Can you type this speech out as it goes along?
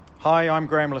Hi, I'm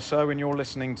Graham Lasso, and you're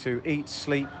listening to Eat,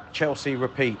 Sleep, Chelsea,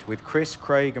 Repeat with Chris,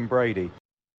 Craig, and Brady.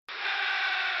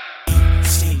 Eat,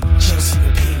 sleep, Chelsea,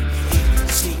 repeat. Eat,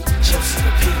 sleep, Chelsea,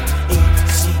 repeat. Eat,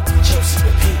 sleep, Chelsea,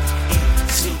 repeat. Eat,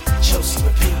 sleep, Chelsea,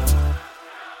 repeat.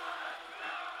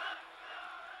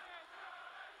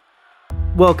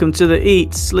 Welcome to the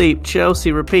Eat, Sleep,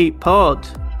 Chelsea, Repeat pod.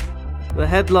 The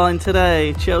headline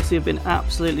today, Chelsea have been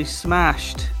absolutely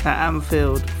smashed at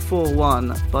Anfield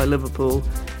 4-1 by Liverpool.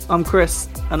 I'm Chris,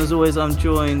 and as always I'm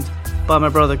joined by my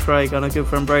brother Craig and our good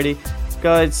friend Brady.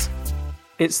 Guys,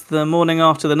 it's the morning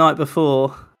after the night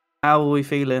before. How are we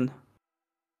feeling?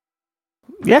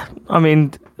 Yeah, I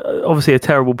mean, obviously a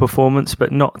terrible performance,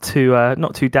 but not too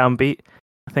downbeat.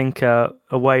 I think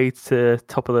away to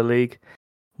top of the league,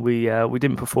 we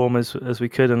didn't perform as we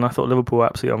could, and I thought Liverpool were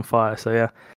absolutely on fire. So yeah,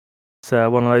 it's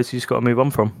one of those you just got to move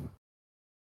on from.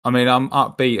 I mean, I'm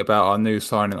upbeat about our new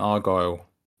signing Argyle,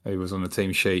 who was on the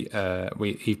team sheet.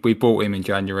 We bought him in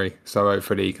January, so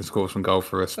hopefully he can score some goal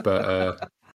for us. But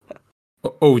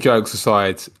all jokes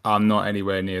aside, I'm not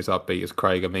anywhere near as upbeat as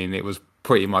Craig. I mean, it was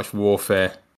pretty much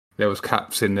warfare. There was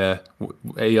caps in the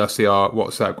ERCR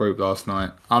WhatsApp group last night.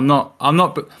 I'm not.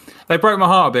 They broke my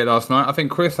heart a bit last night. I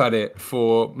think Chris had it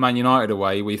for Man United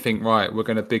away. We think, right, we're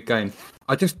going to big game.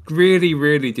 I just really,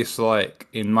 really dislike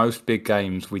in most big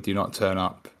games we do not turn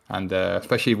up, and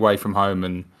especially away from home.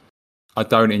 And I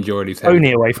don't enjoy these.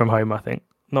 Only away from home, I think.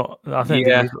 I think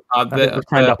they've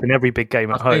turned up in every big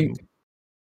game at home.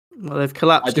 Well, they've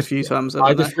collapsed a few times.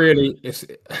 I just really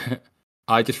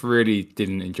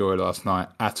didn't enjoy last night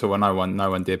at all. No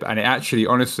one did. And it actually,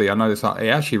 honestly, I know this. It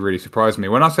actually really surprised me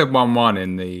when I said 1-1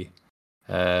 in the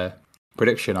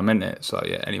prediction. I meant it. So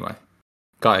yeah. Anyway,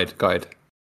 guide.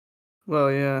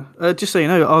 Well, yeah. Just so you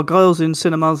know, Argyle's in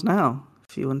cinemas now.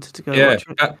 If you wanted to go, watch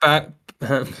it.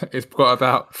 It's got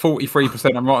about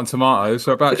 43% on Rotten Tomatoes,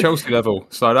 so about Chelsea level.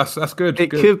 So that's good.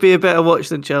 It could be a better watch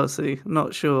than Chelsea.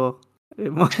 Not sure.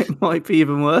 It might be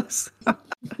even worse.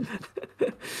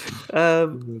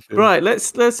 Right,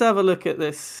 let's have a look at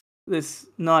this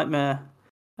nightmare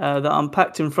that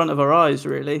unpacked in front of our eyes.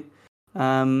 Really,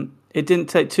 it didn't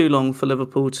take too long for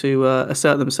Liverpool to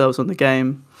assert themselves on the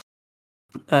game.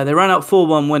 They ran out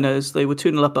 4-1 winners. They were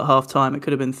 2-0 up at half time. It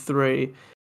could have been 3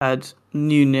 had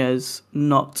Nunez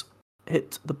not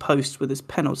hit the post with his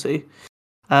penalty.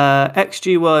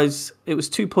 XG wise, it was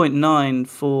 2.9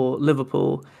 for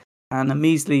Liverpool and a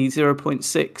measly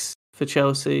 0.6 for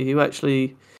Chelsea, who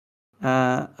actually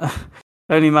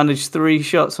only managed 3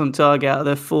 shots on target out of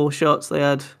their 4 shots they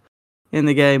had in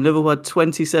the game. Liverpool had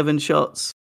 27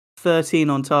 shots, 13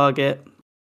 on target.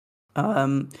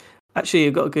 Actually,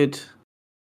 I've got a good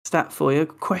stat for you,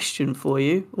 question for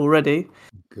you already.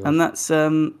 God. And that's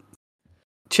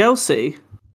Chelsea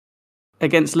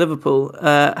against Liverpool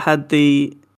had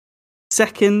the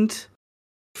second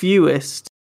fewest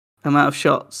amount of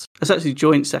shots. It's actually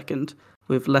joint second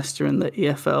with Leicester in the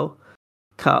EFL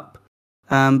Cup.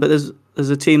 But there's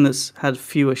a team that's had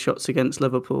fewer shots against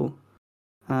Liverpool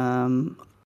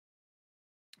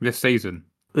this season.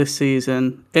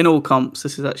 In all comps.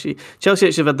 This is actually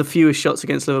Chelsea have had the fewest shots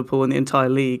against Liverpool in the entire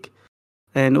league,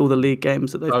 in all the league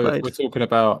games that they've played. We're talking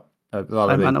about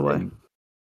home away.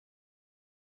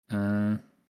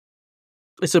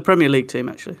 It's a Premier League team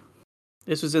actually.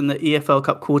 This was in the EFL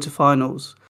Cup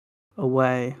quarterfinals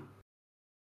away.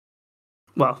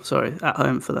 Well, sorry, at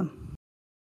home for them.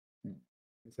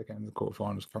 It's the game in the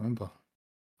quarterfinals. I can't remember.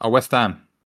 Oh, West Ham.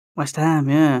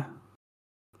 Yeah.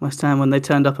 West Ham, when they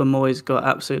turned up and Moyes got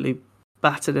absolutely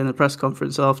battered in the press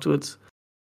conference afterwards.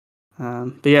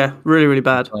 But yeah, really, really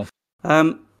bad.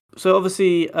 So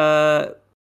obviously,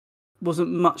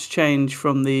 wasn't much change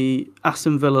from the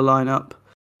Aston Villa lineup.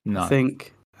 No. I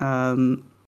think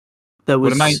there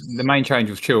was the main change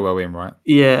was Chilwell in, right?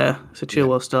 Yeah, so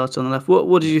Chilwell started on the left.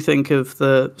 What did you think of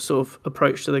the sort of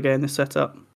approach to the game, the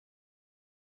setup?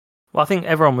 Well, I think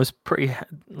everyone was pretty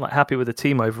happy with the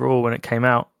team overall when it came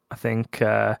out. I think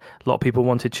a lot of people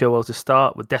wanted Chilwell to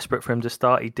start, were desperate for him to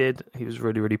start. He did. He was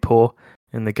really, really poor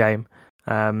in the game.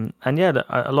 And yeah,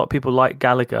 a lot of people liked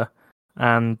Gallagher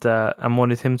and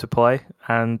wanted him to play.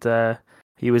 And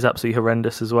he was absolutely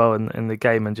horrendous as well in the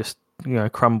game and just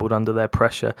crumbled under their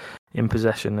pressure in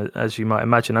possession, as you might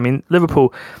imagine. I mean,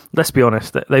 Liverpool, let's be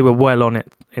honest, they were well on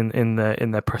it in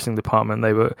their pressing department.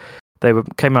 They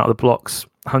came out of the blocks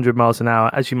 100 miles an hour,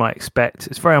 as you might expect.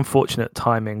 It's very unfortunate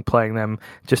timing playing them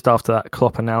just after that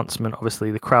Klopp announcement.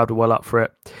 Obviously, the crowd were well up for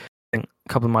it. I think a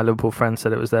couple of my Liverpool friends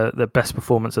said it was their best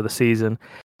performance of the season.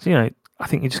 So, I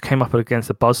think he just came up against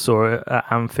a buzzsaw at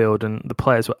Anfield, and the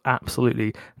players were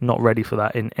absolutely not ready for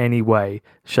that in any way,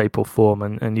 shape or form,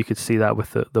 and you could see that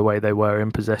with the way they were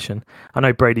in possession. I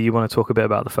know, Brady, you want to talk a bit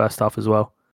about the first half as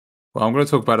well. Well, I'm going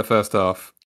to talk about the first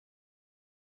half.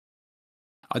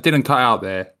 I didn't cut out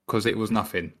there because it was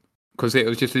nothing. Because it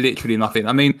was just literally nothing.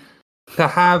 I mean, to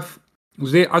have...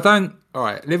 All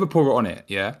right, Liverpool were on it,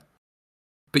 yeah?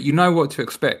 But you know what to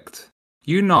expect.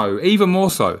 You know, even more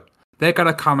so, they're going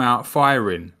to come out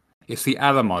firing. It's the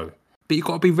Alamo. But you've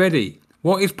got to be ready.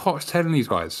 What is Potts telling these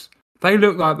guys? They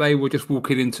look like they were just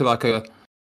walking into like an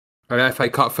FA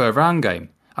Cup third round game.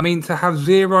 I mean, to have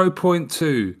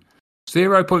 0.02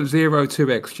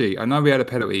 XG. I know we had a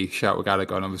penalty shout with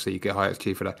Gallagher, and obviously you get high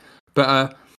XG for that.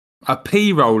 But a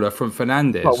P roller from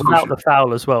Fernandes. Well, without the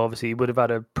foul as well, obviously, he would have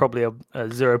had probably a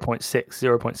 0.6,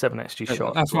 0.7 XG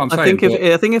shot. That's what I'm saying.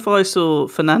 I think if I saw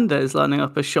Fernandes lining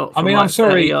up a shot from I'm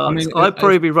sorry. yards, I'd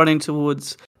probably be running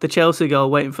towards the Chelsea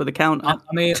goal waiting for the counter. I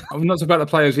mean, I'm not talking about the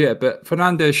players yet, but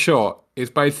Fernandes' shot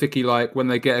is basically like when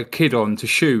they get a kid on to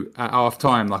shoot at half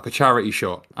time, like a charity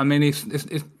shot. I mean,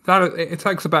 it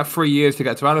takes about 3 years to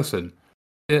get to Alisson.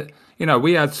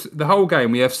 We had the whole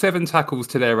game. We have 7 tackles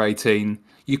to their 18.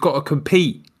 You've got to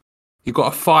compete. You've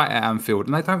got to fight at Anfield,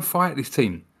 and they don't fight this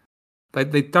team.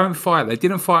 They don't fight. They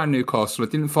didn't fight at Newcastle.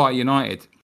 They didn't fight at United.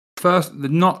 First, they're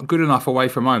not good enough away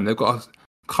from home. They've got a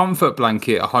comfort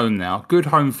blanket at home now. Good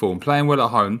home form, playing well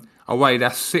at home. Away,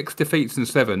 that's 6 defeats and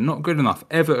 7. Not good enough.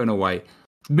 Everton away,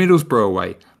 Middlesbrough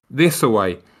away, this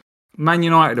away, Man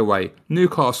United away,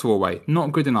 Newcastle away.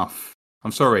 Not good enough.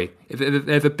 I'm sorry.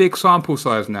 There's a big sample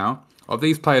size now of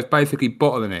these players basically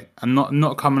bottling it and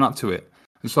not coming up to it.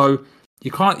 And so you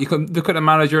can look at the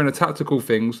manager and the tactical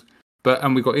things,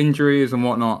 and we've got injuries and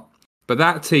whatnot. But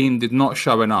that team did not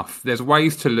show enough. There's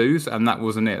ways to lose, and that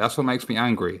wasn't it. That's what makes me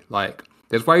angry. Like,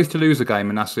 there's ways to lose a game,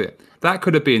 and that's it. That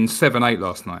could have been 7-8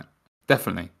 last night.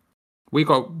 Definitely. We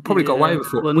probably got away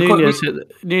with it. Well,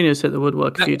 Nunez hit the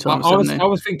woodwork a few times. I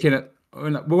was thinking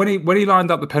when he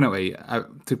lined up the penalty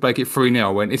to make it 3-0, I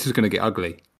went, this is going to get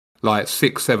ugly. Like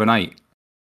 6, 7, 8.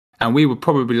 And we were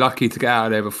probably lucky to get out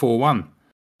of there with 4-1.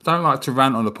 Don't like to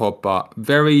rant on the pod, but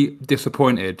very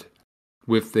disappointed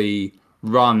with the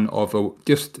run of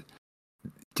just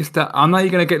that. I know you're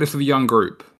going to get this with a young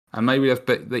group, and maybe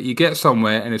that you get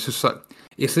somewhere, and it's just like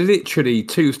it's literally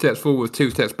 2 steps forward, 2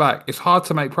 steps back. It's hard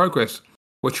to make progress.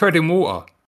 We're treading water,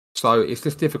 so it's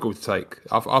just difficult to take.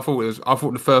 I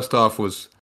thought the first half was.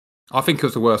 I think it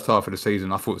was the worst half of the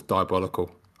season. I thought it was diabolical.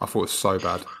 I thought it was so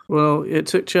bad. Well, it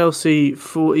took Chelsea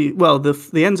 40. Well, the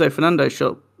Enzo Fernandez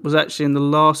shot was actually in the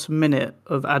last minute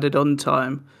of added on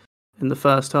time in the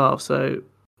first half, so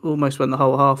almost went the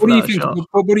whole half. What do you think?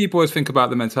 What do you boys think about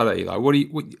the mentality? Like,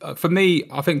 for me,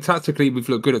 I think tactically we've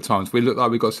looked good at times. We look like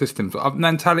we've got systems.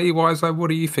 Mentality-wise, though, what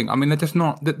do you think? I mean, they're just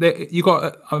not. You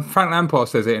got Frank Lampard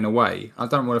says it in a way. I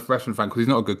don't want a Wrestling fan because he's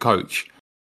not a good coach.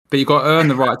 But you got to earn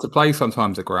the right to play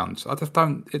sometimes at grounds. I just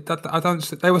don't. I don't.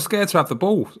 They were scared to have the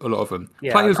ball. A lot of them.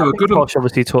 Yeah, Players who were good. Poch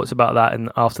obviously talked about that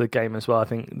after the game as well. I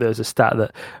think there's a stat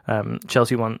that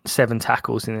Chelsea won 7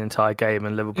 tackles in the entire game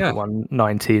and Liverpool won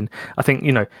 19. I think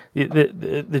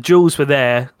the jewels were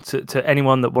there to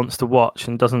anyone that wants to watch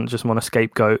and doesn't just want to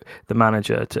scapegoat the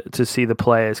manager to see the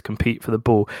players compete for the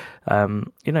ball.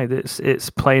 It's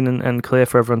plain and clear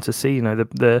for everyone to see.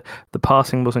 The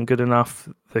passing wasn't good enough.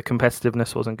 The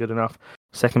competitiveness wasn't good enough.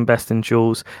 Second best in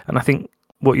duels. And I think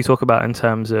what you talk about in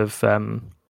terms of,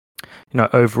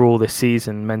 overall this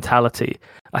season mentality,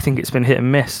 I think it's been hit and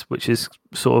miss, which is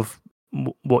sort of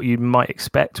what you might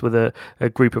expect with a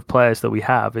group of players that we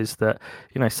have, is that,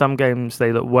 some games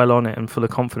they look well on it and full of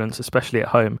confidence, especially at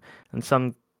home. And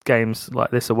some games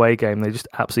like this away game, they just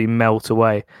absolutely melt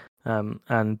away.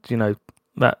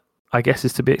 That I guess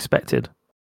is to be expected.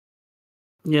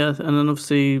 Yeah, and then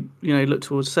obviously, look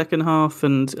towards the second half,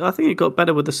 and I think it got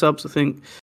better with the subs. I think,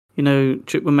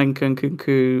 Chukwuemeka and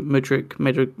Kunku, Mudryk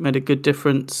made a good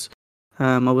difference.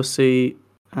 Obviously,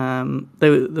 there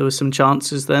were some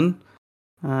chances then.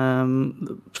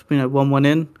 1-1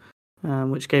 in,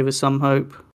 which gave us some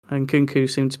hope. And Kunku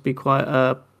seemed to be quite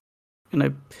a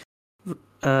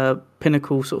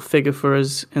pinnacle sort of figure for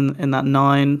us in that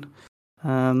 9.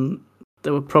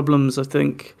 There were problems, I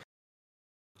think.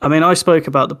 I mean, I spoke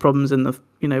about the problems in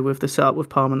with the setup with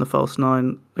Palmer and the false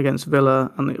 9 against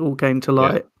Villa, and it all came to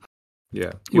light.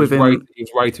 Yeah. He was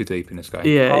way too deep in this game.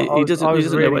 Yeah, he doesn't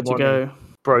know where to go.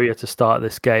 Broja to start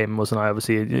this game, wasn't I?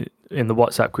 Obviously, in the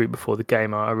WhatsApp group before the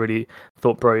game, I really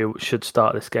thought Broja should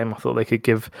start this game. I thought he could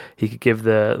give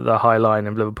the high line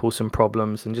of Liverpool some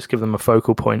problems and just give them a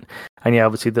focal point. And yeah,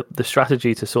 obviously the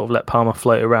strategy to sort of let Palmer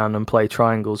float around and play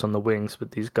triangles on the wings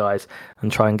with these guys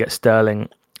and try and get Sterling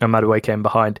and Madueke in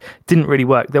behind didn't really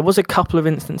work. There was a couple of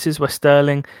instances where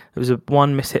Sterling, there was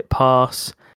one mishit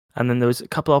pass, and then there was a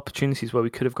couple of opportunities where we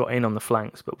could have got in on the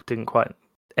flanks, but didn't quite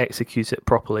execute it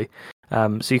properly.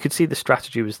 So you could see the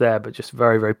strategy was there, but just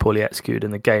very, very poorly executed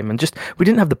in the game. And just we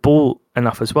didn't have the ball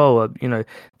enough as well.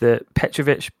 The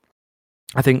Petrovic,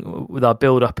 I think, with our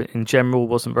build-up in general,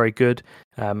 wasn't very good.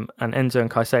 And Enzo and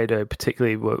Caicedo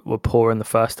particularly were poor in the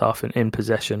first half in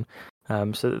possession.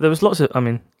 So there was lots of. I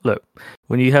mean, look,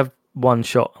 when you have one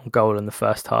shot on goal in the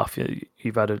first half,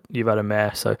 you've had a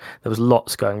mare. So there was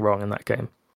lots going wrong in that game.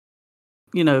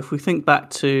 If we think back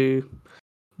to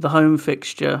the home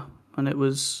fixture, and it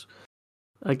was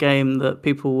a game that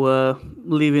people were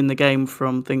leaving the game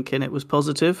from thinking it was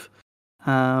positive.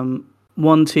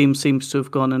 One team seems to have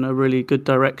gone in a really good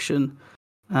direction,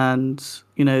 and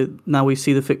now we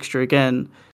see the fixture again.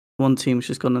 One team's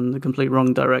just gone in the complete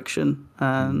wrong direction,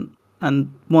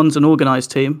 and one's an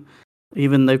organised team.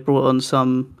 Even they've brought on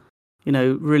some,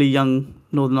 really young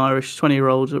Northern Irish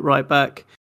 20-year-old at right back.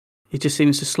 He just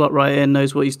seems to slot right in,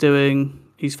 knows what he's doing.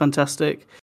 He's fantastic.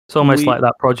 It's almost like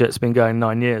that project's been going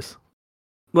 9 years.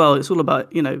 Well, it's all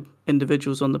about,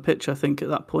 individuals on the pitch, I think, at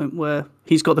that point where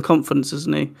he's got the confidence,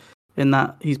 isn't he? In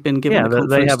that he's been given the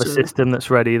confidence. They have a system that's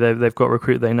ready. They've got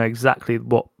recruit. They know exactly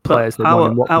what players they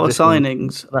want in what our position.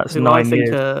 signings, that's who 9 I think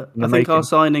years. I think our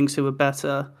signings who are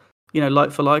better,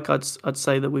 like for like, I'd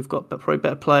say that we've got probably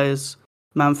better players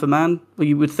man for man. Well,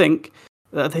 you would think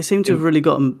that they seem to have really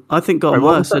gotten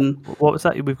worse. What was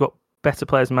that? We've got better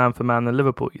players man for man than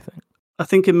Liverpool, you think? I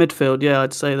think in midfield,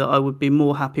 I'd say that I would be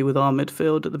more happy with our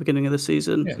midfield at the beginning of the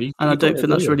season. And I don't think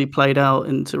that's really played out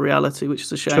into reality, which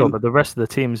is a shame. Sure, but the rest of the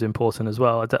team is important as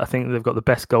well. I think they've got the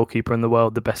best goalkeeper in the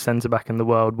world, the best centre-back in the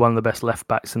world, one of the best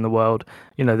left-backs in the world.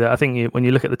 I think when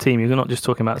you look at the team, you're not just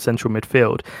talking about central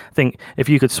midfield. I think if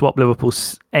you could swap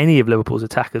any of Liverpool's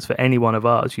attackers for any one of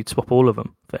ours, you'd swap all of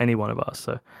them for any one of ours.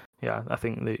 So, yeah, I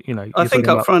think that, I think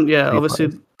up front, obviously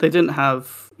players. They didn't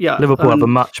have. Liverpool have a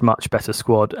much, much better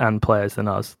squad and players than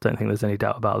us. Don't think there's any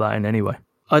doubt about that in any way.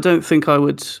 I don't think I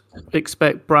would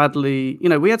expect Bradley.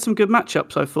 We had some good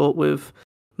matchups, I thought, with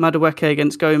Madueke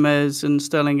against Gomez and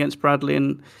Sterling against Bradley,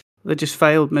 and they just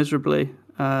failed miserably.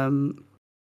 I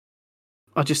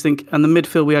just think, and the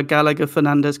midfield, we had Gallagher,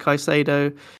 Fernandes,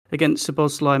 Caicedo against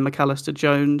Szoboszlai, McAllister,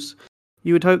 Jones.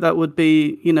 You would hope that would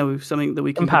be, something that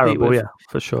we can compete with. Yeah,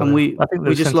 for sure. And we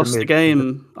just lost the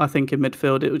game, I think, in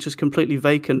midfield. It was just completely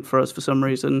vacant for us for some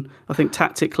reason. I think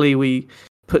tactically we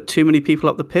put too many people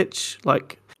up the pitch.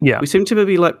 We seem to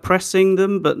be pressing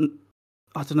them, but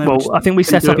I don't know. Well, I think we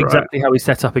set up exactly how we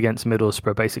set up against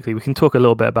Middlesbrough, basically. We can talk a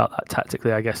little bit about that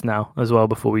tactically, I guess, now as well,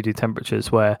 before we do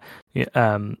temperatures, where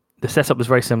the setup was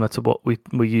very similar to what we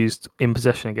used in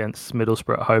possession against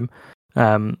Middlesbrough at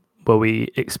home. Where we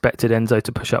expected Enzo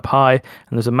to push up high,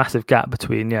 and there's a massive gap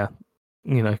between,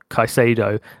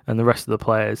 Caicedo and the rest of the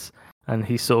players, and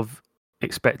he's sort of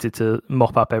expected to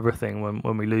mop up everything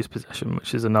when we lose possession,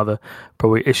 which is another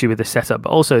probably issue with the setup,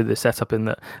 but also the setup in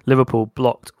that Liverpool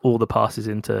blocked all the passes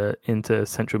into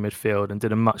central midfield and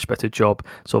did a much better job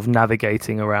sort of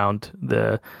navigating around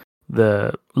the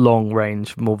long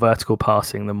range, more vertical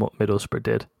passing than what Middlesbrough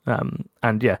did.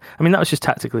 That was just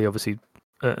tactically, obviously,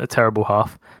 a terrible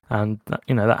half, and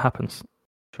that happens.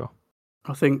 Sure.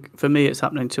 I think for me it's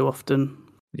happening too often.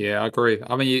 Yeah, I agree.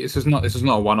 I mean, this is not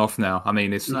a one-off now. I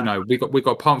mean, it's we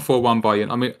got pumped 4-1 by.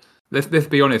 I mean, let's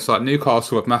be honest.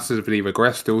 Newcastle have massively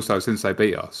regressed also since they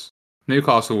beat us.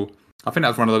 Newcastle, I think that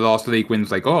was one of the last league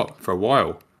wins they got for a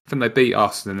while. I think they beat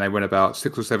us and then they went about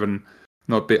 6 or 7.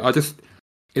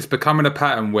 It's becoming a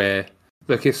pattern where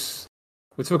we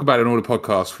talk about it on all the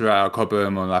podcasts throughout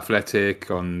Cobham, on Athletic,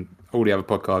 on all the other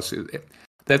podcasts.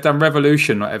 They've done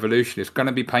revolution, not evolution. It's going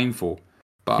to be painful,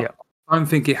 but I don't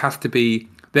think it has to be.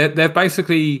 They've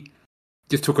basically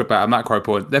just talking about a macro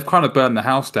point. They've kind of burned the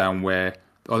house down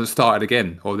or started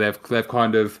again, or they're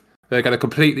going to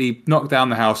completely knock down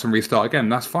the house and restart again.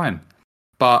 That's fine,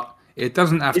 but it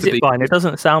doesn't have to be fine. It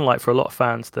doesn't sound like for a lot of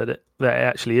fans that it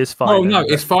actually is fine. Oh no,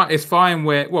 it's fine. It's fine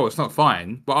it's not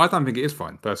fine, but I don't think it is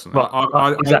fine personally.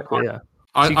 Exactly.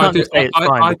 So you can't say it's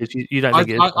fine because you don't think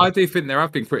it is fine. I do think there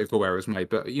have been critical errors made,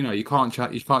 but you can't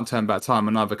turn back time,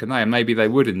 and neither can they. And maybe they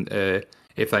wouldn't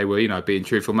if they were being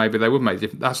truthful. Maybe they would make.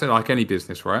 That's like any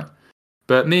business, right?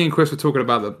 But me and Chris were talking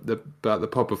about the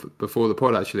pod before the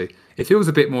pod. Actually, it feels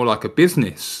a bit more like a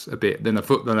business, a bit than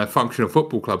a functional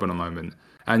football club at the moment.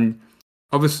 And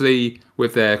obviously,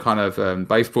 with their kind of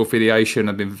baseball affiliation,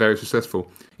 have been very successful.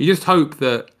 You just hope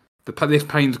that this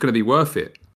pain's going to be worth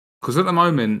it, because at the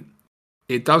moment,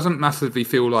 it doesn't massively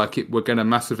feel like we're going to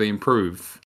massively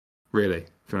improve. Really,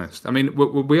 to be honest. I mean,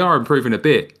 we are improving a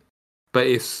bit, but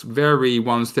it's very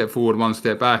one step forward, one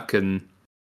step back, and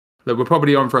look, we're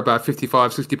probably on for about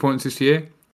 55, 60 points this year.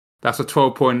 That's a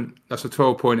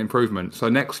 12-point improvement. So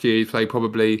next year, say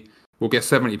probably we'll get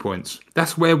 70 points.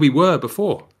 That's where we were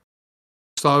before.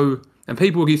 So, and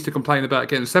people used to complain about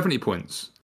getting 70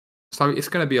 points. So it's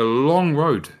going to be a long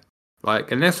road.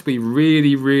 Like, unless we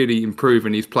really, really improve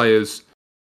and these players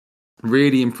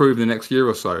really improve in the next year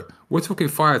or so, we're talking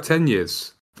 5 or 10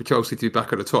 years for Chelsea to be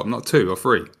back at the top, not 2 or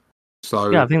 3.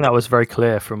 So yeah, I think that was very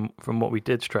clear from what we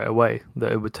did straight away,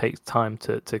 that it would take time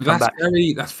to come back.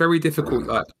 That's very difficult.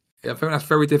 Like, I think that's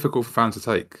very difficult for fans to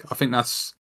take. I think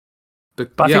that's.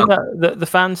 But I think that the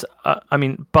fans, I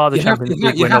mean, bar the Champions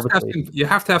League win, obviously. You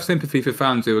have to have sympathy for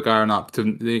fans who are going up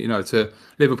to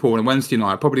Liverpool on Wednesday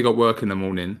night, probably got work in the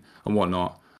morning and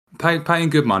whatnot, paying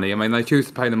good money. I mean, they choose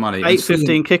to pay the money.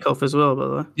 8:15 kickoff as well, by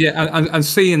the way. Yeah, and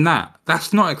seeing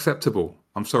that's not acceptable.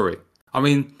 I'm sorry. I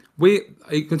mean,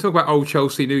 you can talk about old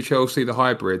Chelsea, new Chelsea, the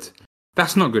hybrid.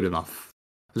 That's not good enough.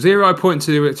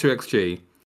 0.2 XG.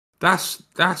 That's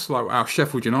like how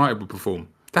Sheffield United would perform.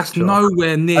 That's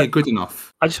nowhere near good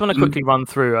enough. I just want to quickly run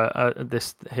through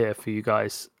this here for you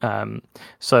guys.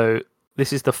 So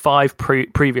this is the 5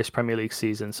 previous Premier League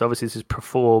seasons. So obviously this is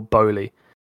before Bowley.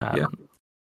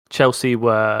 Chelsea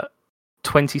were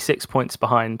 26 points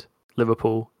behind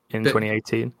Liverpool in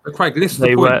 2018. Craig,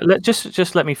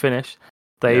 just let me finish.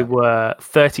 They were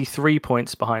 33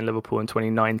 points behind Liverpool in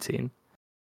 2019.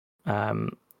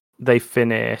 They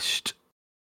finished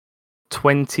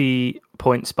 20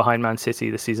 points behind Man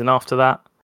City the season after that.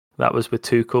 That was with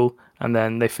Tuchel. And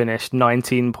then they finished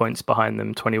 19 points behind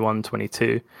them,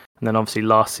 21-22. And then obviously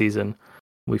last season,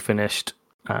 we finished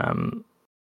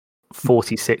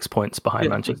 46 points behind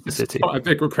Manchester City. Quite a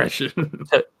big regression.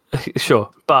 Sure.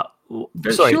 But all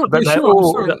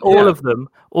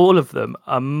of them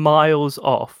are miles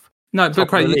off. No, but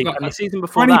Craig, and the season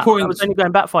before that, I was only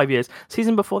going back 5 years.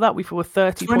 Season before that, we were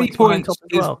 30 points behind top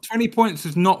as well. 20 points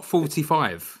is not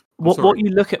 45. What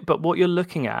you're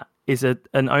looking at is an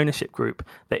ownership group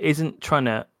that isn't trying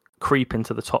to creep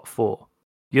into the top 4.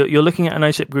 You're looking at an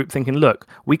ownership group thinking, look,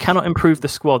 we cannot improve the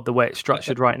squad the way it's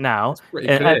structured right now.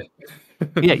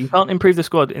 Yeah, you can't improve the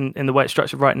squad in the way it's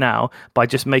structured right now by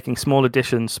just making small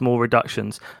additions, small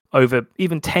reductions over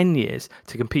even 10 years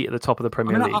to compete at the top of the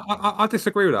Premier League. I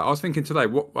disagree with that. I was thinking today,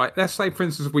 let's say, for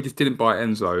instance, we just didn't buy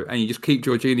Enzo and you just keep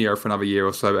Jorginho for another year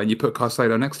or so and you put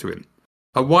Caicedo next to him.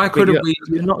 Why couldn't we?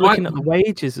 You're not looking at the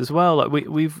wages as well. Like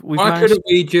we've why couldn't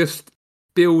we just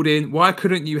build in? Why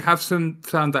couldn't you have some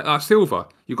foundation like Silva?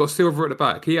 You've got Silva at the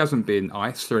back. He hasn't been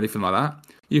iced or anything like that.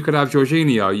 You could have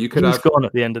Jorginho. He's gone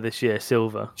at the end of this year,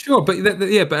 Silva. Sure, but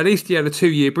but at least he had a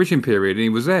 2-year bridging period and he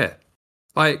was there.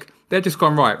 Like, they're just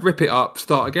gone, right, rip it up,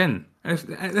 start again. And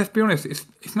let's be honest,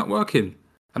 it's not working.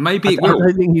 And maybe it will. I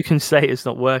don't think you can say it's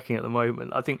not working at the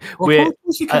moment. I think I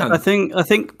think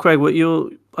Craig,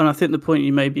 I think the point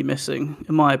you may be missing,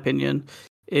 in my opinion,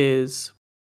 is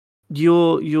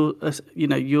you're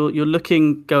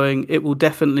looking, going, it will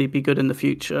definitely be good in the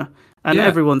future. And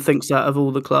everyone thinks that of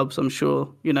all the clubs, I'm sure.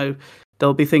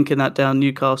 They'll be thinking that down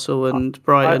Newcastle and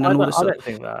Brighton and all this stuff. I don't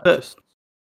think that.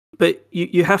 But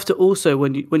you have to also,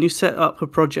 when you set up a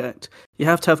project, you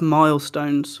have to have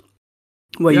milestones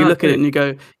where you look at it and you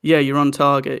go, yeah, you're on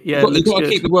target. Yeah, you've got to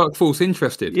keep the workforce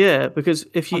interested. Yeah, because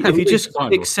if you just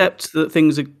accept that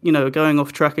things are going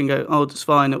off track and go, oh, it's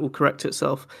fine, it will correct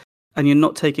itself, and you're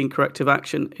not taking corrective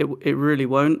action, it really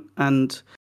won't. And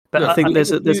but I think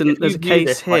there's a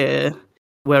case here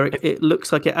where it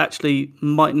looks like it actually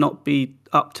might not be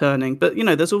upturning, but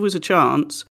there's always a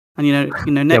chance. And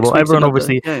next week, everyone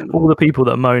obviously, all the people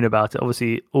that moan about it,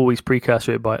 obviously always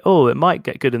precursor it by, oh, it might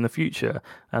get good in the future,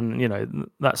 and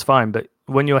that's fine. But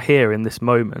when you're here in this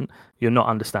moment, you're not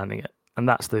understanding it, and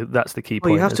that's the key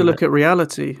point. You have to look at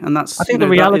reality, and that's. I think the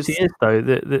reality is though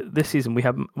that this season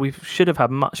we should have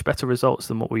had much better results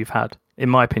than what we've had, in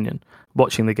my opinion,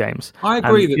 watching the games. I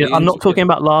agree. I'm not talking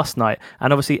about last night,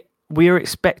 and obviously we were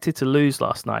expected to lose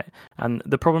last night, and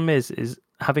the problem is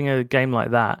having a game like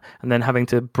that and then having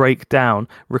to break down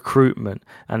recruitment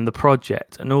and the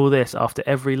project and all this after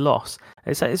every loss.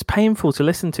 It's painful to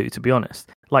listen to be honest.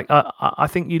 Like I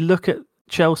think you look at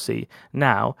Chelsea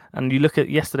now, and you look at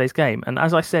yesterday's game, and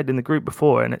as I said in the group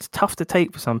before, and it's tough to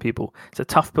take for some people, it's a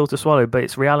tough pill to swallow, but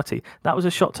it's reality. That was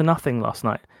a shot to nothing last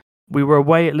night. We were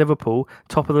away at Liverpool,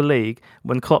 top of the league,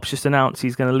 when Klopp's just announced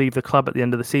he's going to leave the club at the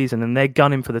end of the season, and they're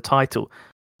gunning for the title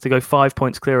to go 5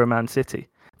 points clear of Man City.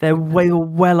 They were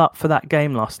well up for that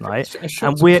game last night,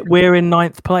 and we're in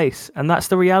 9th place, and that's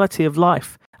the reality of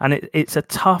life. And it's a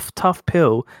tough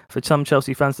pill for some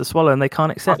Chelsea fans to swallow, and they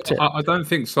can't accept it. I don't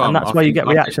think so. And that's why you get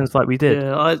reactions like we did.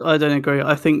 Yeah, I don't agree.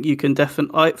 I think you can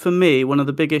definitely... For me, one of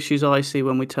the big issues I see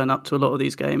when we turn up to a lot of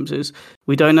these games is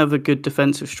we don't have a good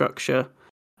defensive structure.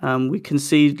 We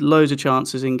concede loads of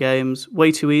chances in games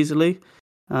way too easily.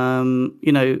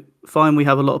 Fine, we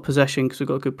have a lot of possession because we've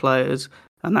got good players,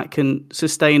 and that can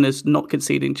sustain us not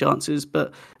conceding chances.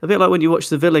 But a bit like when you watch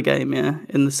the Villa game,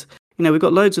 in this, we've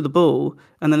got loads of the ball,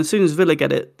 and then as soon as Villa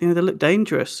get it, they look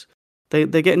dangerous. They're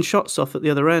getting shots off at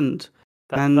the other end.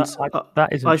 That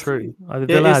isn't true.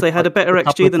 They had a better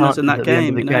XG than us in that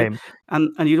game.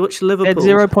 And you watch Liverpool. They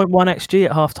had 0.1 XG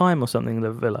at half time or something.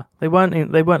 The Villa, they weren't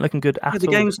looking good at all. The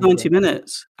game's 90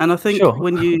 minutes, and I think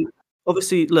when you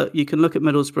obviously you can look at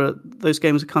Middlesbrough. Those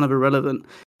games are kind of irrelevant,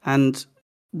 and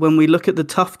when we look at the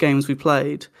tough games we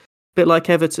played, a bit like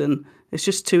Everton, it's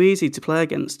just too easy to play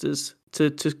against us to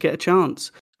get a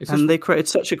chance. They created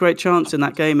such a great chance in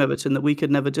that game, Everton, that we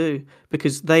could never do,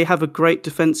 because they have a great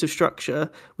defensive structure.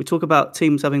 We talk about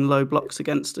teams having low blocks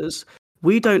against us.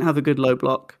 We don't have a good low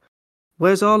block.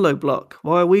 Where's our low block?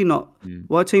 Why are we not?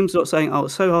 Why are teams not saying,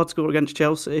 it's so hard to score against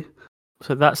Chelsea?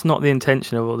 So that's not the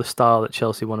intention of or the style that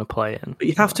Chelsea want to play in. But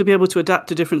you have to be able to adapt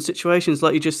to different situations.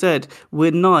 Like you just said,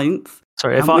 we're 9th.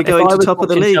 Sorry, if I was top of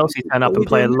the league, Chelsea turn up and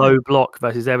play a low block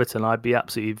versus Everton, I'd be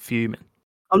absolutely fuming.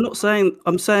 I'm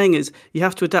saying is you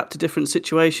have to adapt to different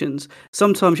situations.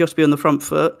 Sometimes you have to be on the front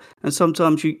foot, and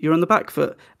sometimes you're on the back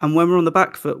foot. And when we're on the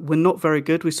back foot, we're not very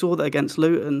good. We saw that against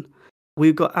Luton.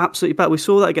 We got absolutely bad. We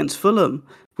saw that against Fulham.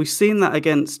 We've seen that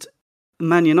against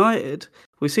Man United.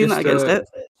 We've seen that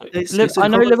against... I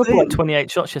know Liverpool had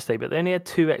 28 shots yesterday, but they only had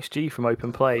 2 XG from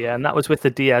open play, and that was with the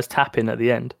Diaz tap-in at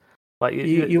the end. Like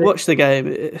you watched the game.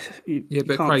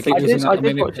 But Craig, I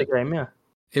did watch the game, yeah.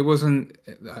 It wasn't,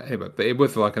 but it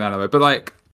was like an anime.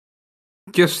 But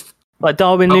just like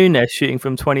Darwin Núñez shooting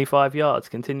from 25 yards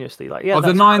continuously. Of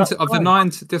the nine, just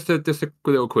a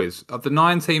little quiz. Of the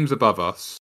 9 teams above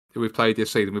us that we've played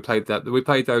this season, we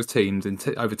played those teams in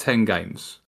over 10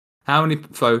 games. How many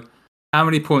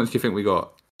points do you think we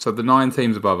got? So the 9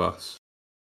 teams above us,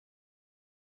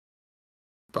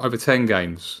 but over 10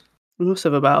 games, we must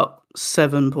have about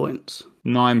 7 points.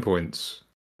 9 points.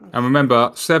 And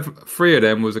remember, 3 of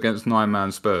them was against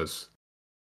 9-man Spurs.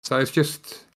 So it's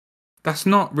just, that's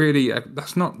not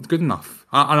good enough.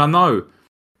 And I know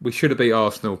we should have beat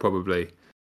Arsenal probably.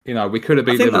 We could have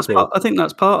beat Liverpool. I think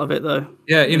that's part of it, though.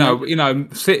 Yeah,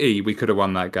 City, we could have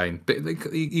won that game. But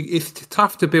it's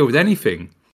tough to build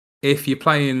anything if you're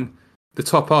playing the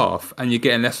top half and you're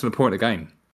getting less than a point a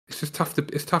game. It's just tough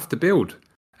to build.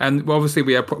 And obviously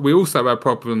we also have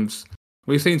problems.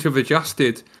 We seem to have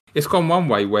adjusted. It's gone one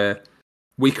way where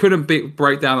we couldn't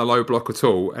break down a low block at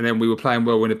all, and then we were playing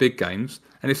well in the big games,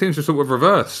 and it seems to sort of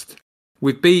reversed.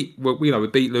 We beat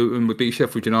Luton, we beat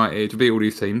Sheffield United, we beat all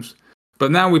these teams,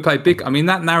 but now we play big. I mean,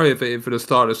 that narrative for the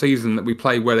start of the season that we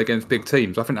play well against big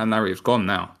teams, I think that narrative's gone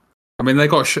now. I mean, they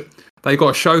got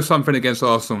to show something against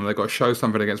Arsenal, and they got to show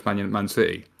something against Man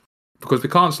City, because we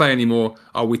can't say anymore.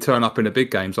 We turn up in the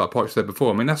big games like Poch said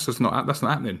before. I mean, that's not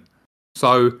happening.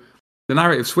 So the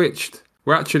narrative switched.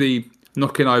 We're actually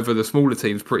knocking over the smaller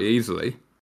teams pretty easily.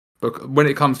 But when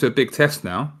it comes to a big test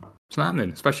now, it's not happening,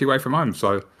 especially away from home.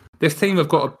 So this team have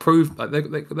got to prove,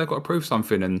 they've got to prove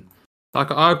something. And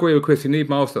I agree with Chris, you need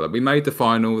milestone. We made the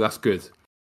final, that's good.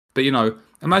 But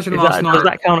imagine last night. Does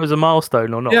that count as a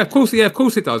milestone or not? Yeah, of course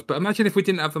it does. But imagine if we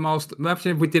didn't have the milestone.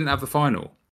 Imagine if we didn't have the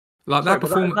final. That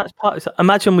performance. That's part.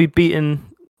 Imagine we've beaten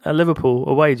Liverpool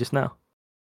away just now.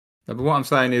 No, but what I'm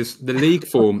saying is the league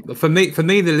form. For me,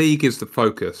 the league is the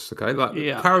focus. Okay,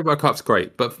 Carabao Cup's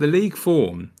great, but for the league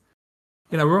form,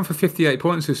 we're on for 58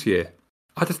 points this year.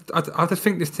 I just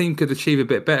think this team could achieve a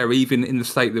bit better, even in the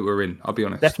state that we're in. I'll be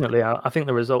honest. Definitely, I think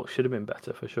the results should have been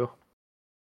better for sure.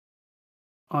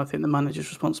 I think the manager's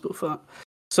responsible for that.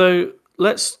 So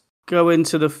let's go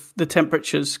into the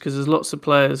temperatures, because there's lots of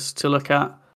players to look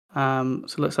at.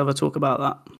 So let's have a talk about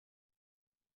that.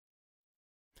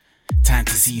 Time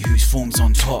to see whose form's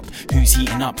on top, who's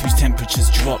heating up, whose temperature's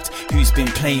dropped, who's been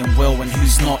playing well and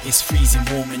who's not. It's freezing,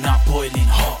 warming up, boiling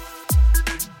hot.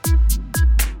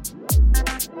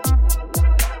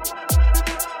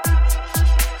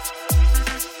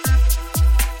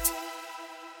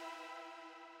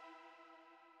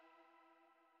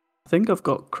 think I've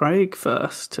got Craig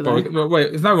first today. Well, wait,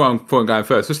 there's no one point going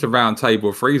first. Just a round table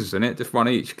of freezers, isn't it? Just one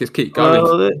each. Just keep going.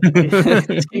 Well,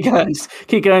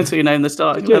 keep going until you name the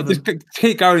starting 11. Just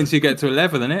keep going until you get to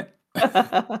 11, isn't it?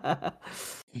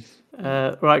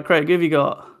 Right, Craig, who have you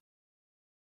got?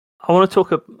 I want to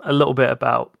talk a little bit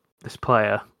about this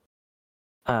player,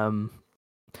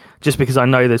 just because I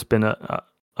know there's been a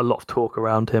lot of talk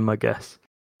around him, I guess.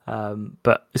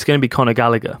 But it's going to be Conor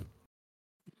Gallagher.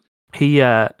 He,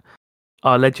 our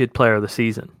alleged player of the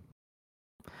season.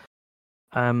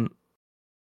 In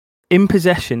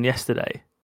possession yesterday,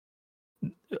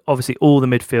 obviously all the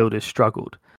midfielders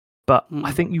struggled, but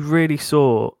I think you really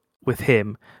saw with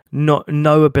him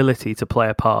no ability to play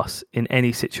a pass in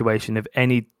any situation of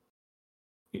any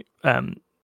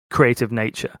creative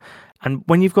nature. And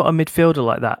when you've got a midfielder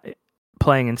like that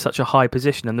playing in such a high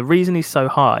position, and the reason he's so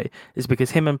high is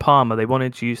because him and Palmer, they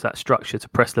wanted to use that structure to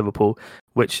press Liverpool,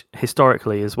 which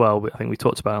historically as well, I think we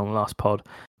talked about it on the last pod,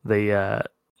 it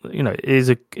is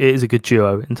a good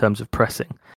duo in terms of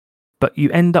pressing. But you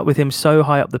end up with him so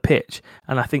high up the pitch,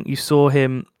 and I think you saw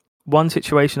him one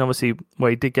situation obviously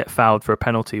where he did get fouled for a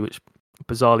penalty, which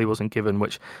bizarrely wasn't given,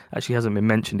 which actually hasn't been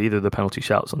mentioned either of the penalty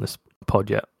shouts on this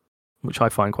pod yet, which I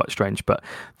find quite strange. But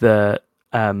the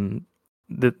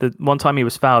one time he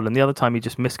was fouled, and the other time he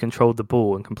just miscontrolled the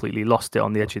ball and completely lost it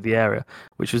on the edge of the area,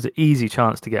 which was the easy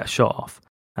chance to get a shot off.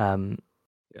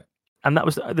 And that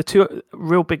was the two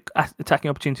real big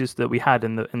attacking opportunities that we had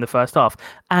in the first half.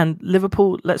 And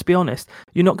Liverpool, let's be honest,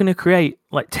 you're not going to create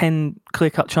like 10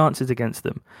 clear-cut chances against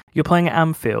them. You're playing at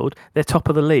Anfield, they're top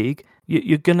of the league.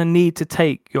 You're going to need to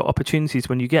take your opportunities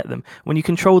when you get them. When you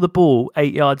control the ball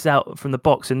 8 yards out from the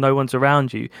box and no one's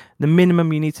around you, the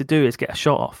minimum you need to do is get a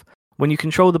shot off. When you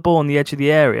control the ball on the edge of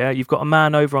the area, you've got a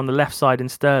man over on the left side in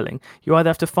Sterling. You either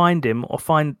have to find him or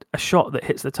find a shot that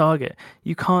hits the target.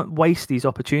 You can't waste these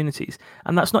opportunities.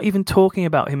 And that's not even talking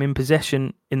about him in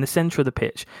possession in the centre of the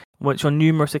pitch, which on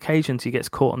numerous occasions he gets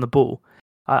caught on the ball.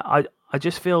 I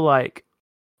just feel like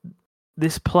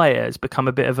this player has become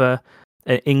a bit of an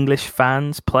English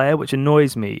fans player, which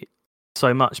annoys me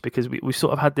so much because we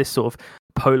sort of had this sort of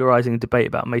polarizing debate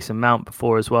about Mason Mount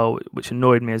before as well, which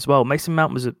annoyed me as well. Mason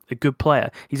Mount was a good player.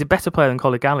 He's a better player than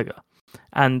Conor Gallagher,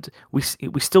 and we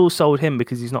still sold him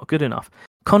because he's not good enough.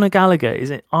 Conor Gallagher is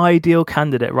an ideal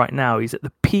candidate right now. He's at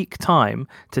the peak time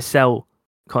to sell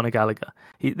Conor Gallagher.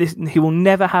 He will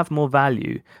never have more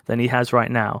value than he has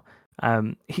right now.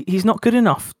 He's not good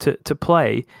enough to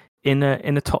play in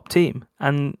a top team,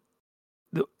 and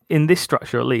in this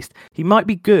structure at least. He might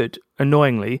be good,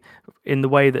 annoyingly, in the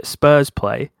way that Spurs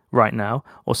play right now,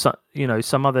 or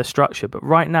some other structure. But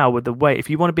right now, with the way, if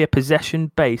you want to be a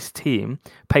possession-based team,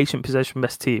 patient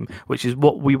possession-based team, which is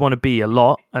what we want to be a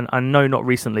lot, and I know not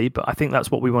recently, but I think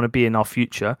that's what we want to be in our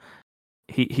future,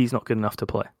 he's not good enough to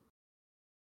play.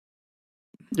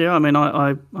 Yeah, I mean,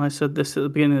 I said this at the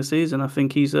beginning of the season. I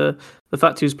think the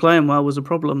fact he was playing well was a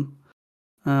problem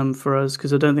for us,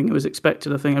 because I don't think it was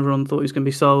expected. I think everyone thought he was going to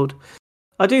be sold.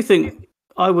 I do think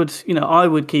I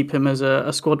would keep him as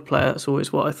a squad player. That's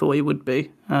always what I thought he would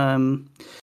be. I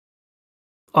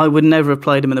would never have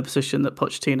played him in the position that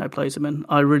Pochettino plays him in.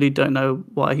 I really don't know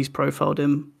why he's profiled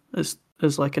him as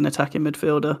like an attacking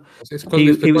midfielder. It's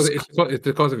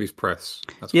because of his press.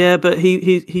 But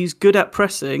he's good at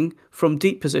pressing from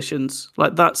deep positions.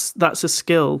 Like that's a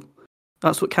skill.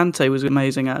 That's what Kante was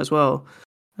amazing at as well.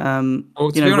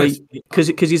 Because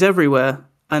he's everywhere,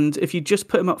 and if you just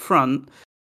put him up front,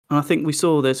 and I think we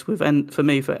saw this with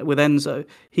Enzo,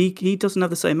 he doesn't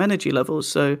have the same energy levels.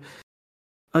 So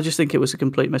I just think it was a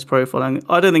complete misprofiling.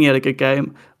 I don't think he had a good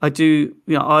game.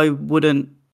 I wouldn't.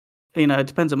 It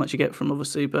depends how much you get from,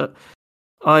 obviously, but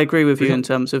I agree with you in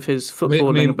terms of his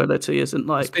footballing ability isn't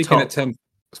like top.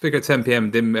 Speaking at 10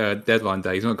 p.m. deadline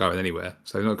day, he's not going anywhere.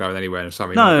 So he's not going anywhere in the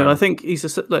summer. No, I think you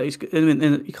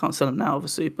can't sell him now,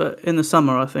 obviously, but in the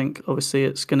summer, I think obviously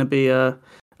it's going to be a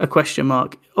question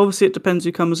mark. Obviously, it depends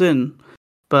who comes in,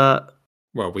 but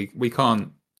we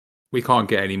can't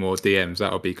get any more DMs.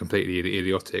 That would be completely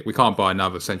idiotic. We can't buy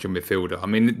another central midfielder. I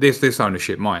mean, this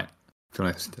ownership might, to be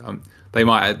honest,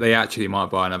 they actually might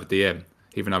buy another DM,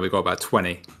 even though we've got about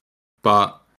 20,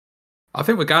 but. I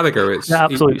think with Gallagher, it's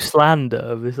absolute slander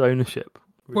of this ownership.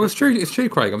 Well, it's true. It's true,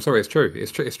 Craig. I'm sorry. It's true.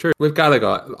 It's true. With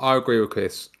Gallagher, I agree with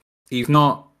Chris. He's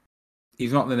not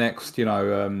the next. What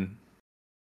can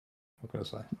I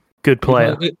say? Good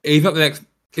player. He's not the next.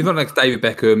 He's not the next David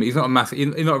Beckham. He's not a massive.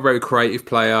 He's not a very creative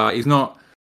player. He's not.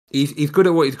 He's good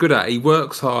at what he's good at. He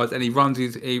works hard and he runs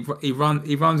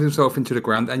himself into the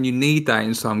ground. And you need that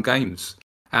in some games.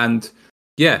 And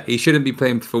Yeah, he shouldn't be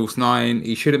playing false nine.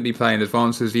 He shouldn't be playing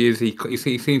advanced as he is. He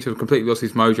seems to have completely lost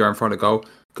his mojo in front of goal.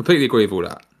 Completely agree with all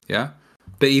that. Yeah,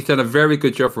 but he's done a very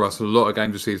good job for us in a lot of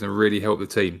games this season. Really helped the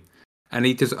team, and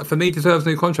he just for me deserves a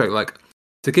new contract. Like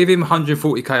to give him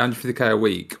 140k, 150k a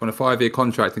week on a 5-year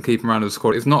contract and keep him around the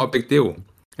squad is not a big deal.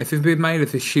 If he's been made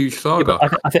of this huge saga,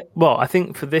 I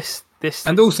think for this,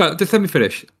 and also just let me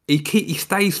finish. He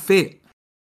stays fit.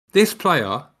 This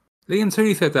player. Liam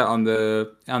Tooney said that on the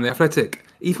Athletic.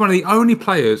 He's one of the only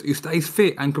players who stays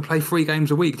fit and can play 3 games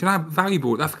a week. Do you know how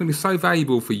valuable that's going to be? So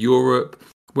valuable for Europe,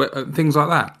 things like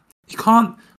that. You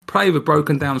can't play with a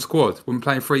broken down squad when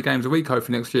playing 3 games a week.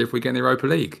 Hopefully next year if we get in the Europa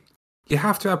League, you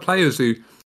have to have players who.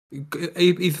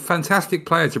 He's a fantastic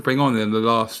player to bring on in the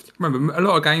last. Remember, a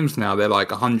lot of games now they're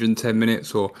like 110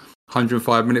 minutes or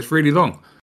 105 minutes, really long.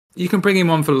 You can bring him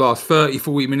on for the last 30,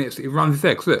 40 minutes. He runs his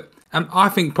legs, look. And I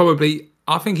think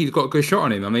he's got a good shot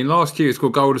on him. I mean, last year he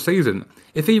scored goal of the season.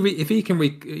 If he can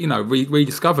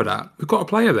rediscover that, we've got a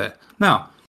player there. Now,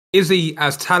 is he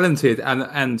as talented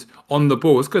and on the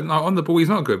ball? It's good. No, on the ball he's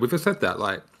not good. We've just said that.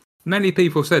 Like many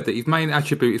people said that his main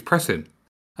attribute is pressing.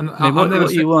 And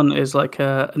what you want is like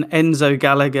an Enzo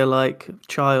Gallagher like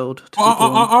child.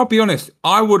 I'll be honest.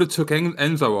 I would have took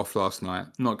Enzo off last night,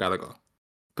 not Gallagher,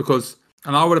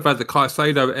 and I would have had the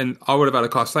Caicedo and I would have had a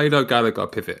Caicedo Gallagher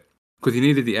pivot because he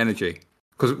needed the energy.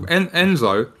 Because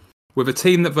Enzo, with a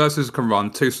team that versus can run,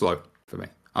 too slow for me.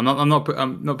 I'm not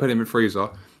putting him in freezer.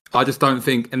 I just don't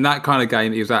think in that kind of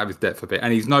game he was out of his depth a bit,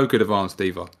 and he's no good advanced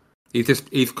either.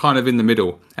 He's kind of in the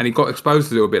middle, and he got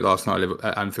exposed a little bit last night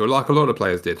at Anfield, like a lot of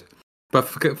players did. But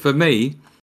for me,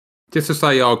 just to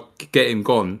say I'll get him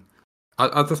gone,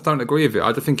 I just don't agree with it.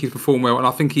 I just think he's performed well, and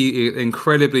I think he's an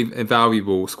incredibly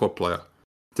valuable squad player.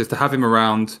 Just to have him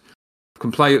around,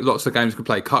 can play lots of games, can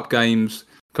play cup games.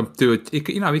 He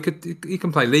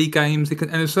can play league games.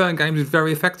 And in certain games, he's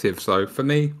very effective. So for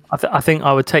me, I think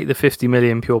I would take the 50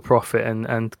 million pure profit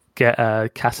and get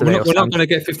Casadei. We're not going to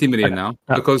get 50 million now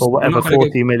because or whatever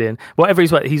 40 million, whatever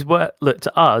he's worth. He's worth. Look,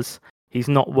 to us, he's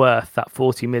not worth that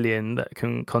 40 million that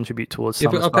can contribute towards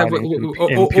some signing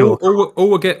in pure.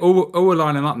 All we're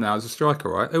lining up now is a striker,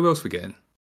 right? Who else we getting?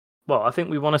 Well, I think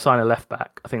we want to sign a left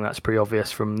back. I think that's pretty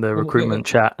obvious from the recruitment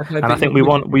chat, and I think we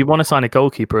want to sign a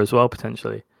goalkeeper as well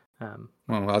potentially.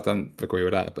 Well, I don't agree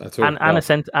with that at all. And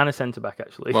a centre back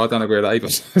actually. Well, I don't agree with that either.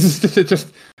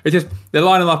 It's just they're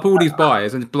lining up all these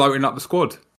buyers and bloating up the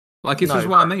squad. Like this is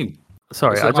what I mean.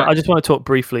 Sorry, I just want to talk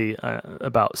briefly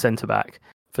about centre back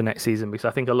for next season because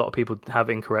I think a lot of people have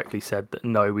incorrectly said that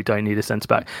no, we don't need a centre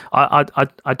back.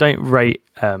 I don't rate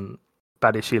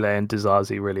Badiashile and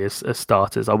Dizazi really as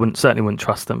starters. I certainly wouldn't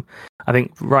trust them. I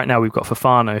think right now we've got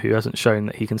Fofana who hasn't shown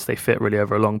that he can stay fit really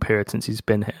over a long period since he's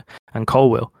been here, and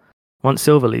Colwill. Once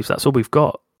Silva leaves, that's all we've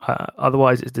got.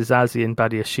 Otherwise, it's Dizazi and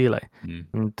Badiashile.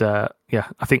 And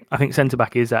I think centre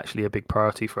back is actually a big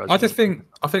priority for us. I think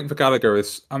for Gallagher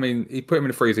is. I mean, he put him in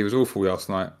the freeze. He was awful last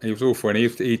night. He was awful, and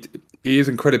he is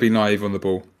incredibly naive on the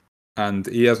ball. And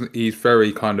he's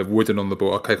very kind of wooden on the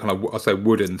ball. Okay, kind of I say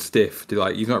wooden, stiff.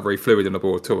 Like he's not very fluid on the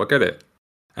ball at all. I get it,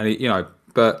 and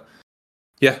but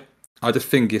yeah, I just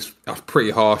think it's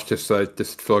pretty harsh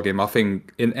just flog him. I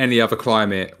think in any other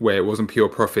climate where it wasn't pure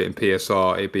profit in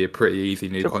PSR, it'd be a pretty easy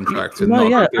new contract.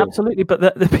 Absolutely. But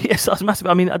the PSR is massive.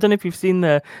 I mean, I don't know if you've seen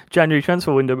the January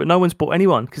transfer window, but no one's bought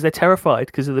anyone because they're terrified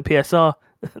because of the PSR.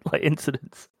 Like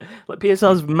incidents, like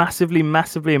PSR is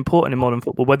massively important in modern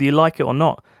football, whether you like it or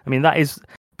not. I mean, that is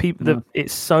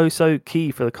it's so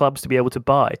key for the clubs to be able to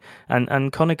buy.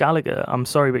 And Conor Gallagher, I'm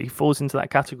sorry, but he falls into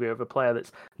that category of a player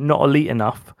that's not elite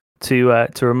enough to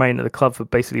remain at the club for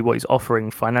basically what he's offering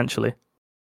financially.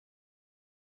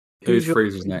 Whose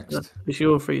freezer's next? It's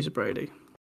your freezer, Brady.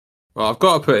 Well, I've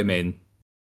got to put him in.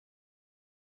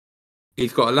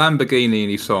 He's got a Lamborghini in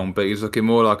his song, but he's looking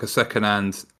more like a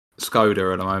second-hand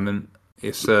Skoda at the moment.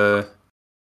 It's a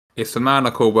man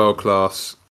I call world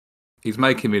class. He's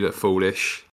making me look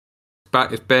foolish.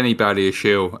 It's Benny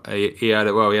Badiashile. He had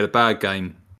a bad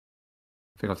game.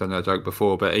 I think I've done that joke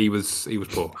before, but he was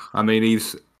poor. I mean,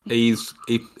 he's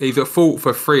at fault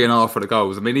for 3.5 of the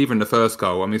goals. I mean, even the first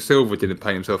goal. I mean, Silva didn't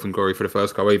paint himself in glory for the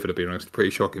first goal either. To be honest,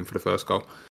 pretty shocking for the first goal.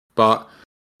 But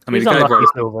I mean, Silva.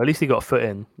 At least he got a foot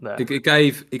in there. He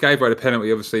gave away the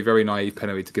penalty. Obviously, very naive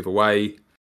penalty to give away.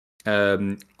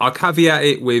 I caveat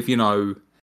it with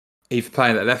he's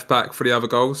playing at left back for the other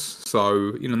goals,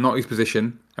 so not his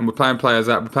position, and we're playing players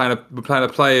out. We're playing a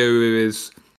player who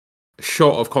is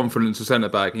short of confidence at centre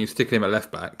back, and you're sticking him at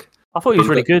left back. I thought he was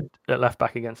really good at left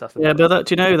back against us. Yeah, but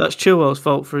that's Chilwell's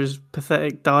fault for his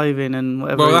pathetic diving and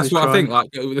whatever. Well, that's what I think.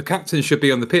 Like the captain should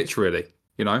be on the pitch, really.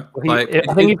 You know, I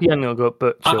think if you hadn't got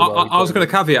booked, I was going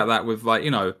to caveat that with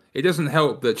it doesn't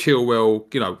help that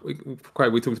Chilwell,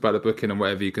 Craig, we talked about the booking and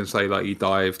whatever. You can say like he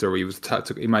dived or he was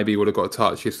he maybe would have got a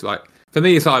touch. It's like for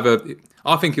me, it's either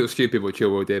I think it was stupid what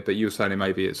Chilwell did, but you were saying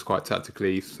maybe it's quite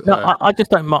tactically. No, I just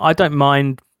don't. I don't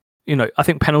mind. I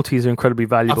think penalties are incredibly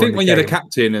valuable. I think when you're the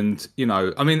captain, and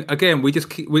again, we just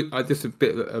just a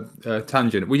bit of a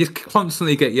tangent. We just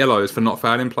constantly get yellows for not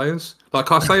fouling players.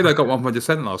 Like I say, they got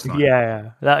 100% last night.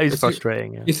 Yeah, that is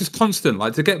frustrating. It's just constant.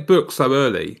 Like to get booked so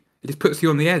early, it just puts you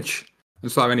on the edge.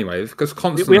 And so anyway, because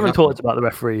constantly we haven't talked about the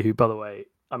referee, who, by the way,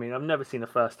 I've never seen a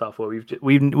first half where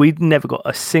we've never got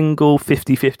a single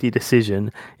 50-50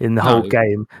 decision in the whole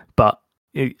game, but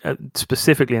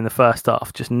specifically in the first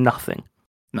half, just nothing.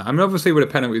 No, obviously with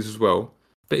the penalties as well,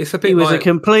 but it's a bit. He was a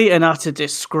complete and utter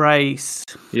disgrace.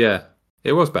 Yeah,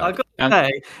 it was bad. I got to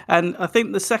say, and I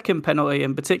think the second penalty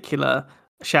in particular,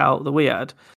 shout that we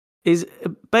had, is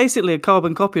basically a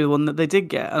carbon copy of the one that they did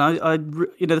get. And I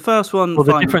the first one. Well,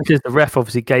 the difference is the ref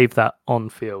obviously gave that on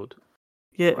field.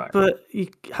 Yeah, right. But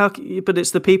but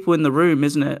it's the people in the room,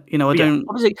 isn't it? I don't.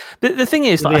 Obviously, the thing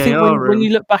is, I think when you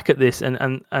look back at this,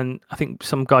 and I think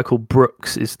some guy called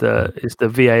Brooks is the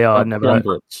VAR.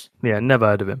 Brooks. Yeah, never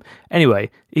heard of him. Anyway,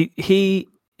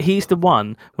 he's the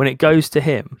one when it goes to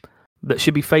him that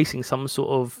should be facing some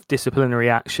sort of disciplinary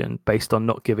action based on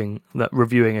not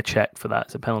reviewing a check for that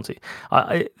as a penalty.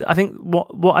 I think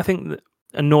what I think that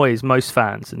annoys most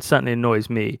fans, and certainly annoys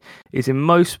me, is in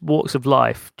most walks of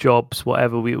life, jobs,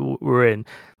 whatever we're in,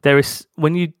 there is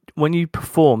when you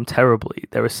perform terribly,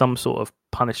 there is some sort of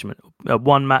punishment, a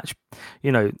one match,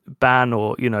 ban,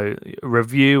 or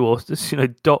review, or just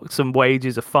dock some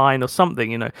wages, a fine, or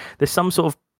something. There's some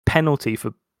sort of penalty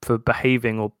for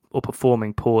behaving or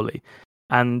performing poorly,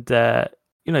 and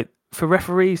for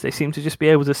referees, they seem to just be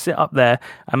able to sit up there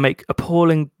and make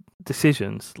appalling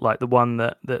decisions like the one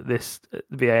that this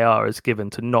VAR has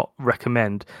given, to not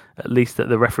recommend at least that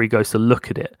the referee goes to look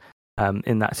at it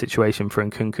in that situation for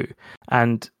Nkunku.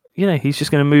 And he's just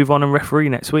going to move on and referee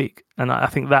next week, and I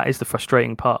think that is the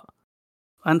frustrating part.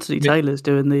 Anthony Taylor's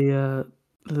doing the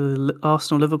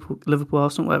Arsenal Liverpool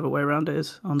Arsenal, whatever way around it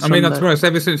is on Sunday. To be honest,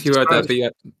 ever since you read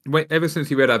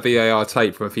that VAR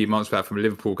tape from a few months back from a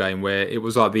Liverpool game where it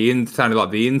was like sounded like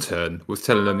the intern was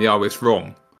telling them, "Oh, it's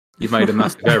wrong. You've made a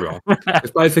massive error."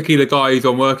 It's basically the guy who's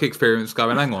on work experience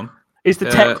going, "Hang on." It's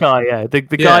the tech guy, yeah. The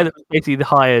guy that was basically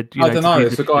hired. I don't know.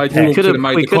 It's the guy who we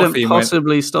couldn't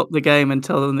possibly stop the game and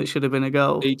tell them it should have been a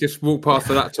goal. He just walked past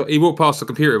the laptop. He walked past the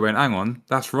computer and went, "Hang on,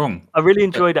 that's wrong." I really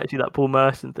enjoyed actually that Paul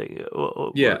Merson thing.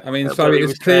 So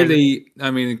it's clearly.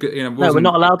 No, we're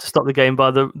not allowed to stop the game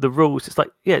by the rules. It's like,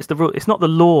 it's the rule. It's not the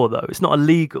law though. It's not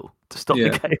illegal to stop the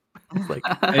game.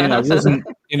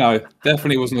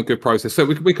 Definitely wasn't a good process. So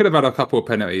we could have had a couple of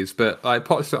penalties, but like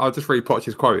Poch, I'll just read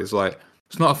Poch's quote. It's like,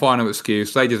 it's not a final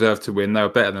excuse. They deserve to win. They were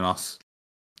better than us.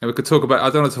 And we could talk about. I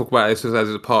don't want to talk about this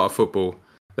as a part of football.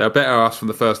 They were better than us from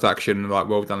the first action. Like,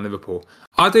 well done, Liverpool.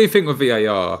 I do think with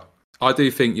VAR, I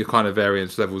do think your kind of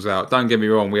variance levels out. Don't get me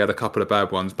wrong. We had a couple of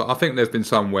bad ones, but I think there's been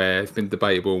some where it's been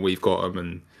debatable. And we've got them,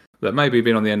 and that maybe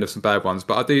been on the end of some bad ones.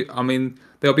 But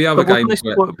there'll be other games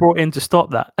brought in to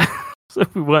stop that. So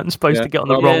we weren't supposed to get on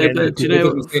the wrong end.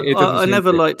 But I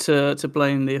never like to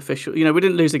blame the official. We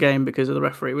didn't lose the game because of the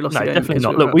referee. We lost the game. Definitely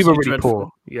not. Look, we were really poor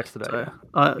yesterday.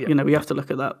 So, we have to look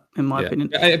at that, in my opinion.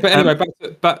 But anyway,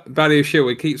 back to Badiashile.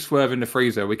 We keep swerving the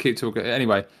freezer. We keep talking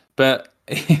anyway. But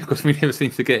because we never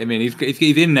seem to get him in,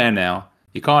 he's in there now.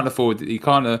 You can't avoid the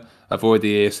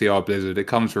ESCR blizzard. It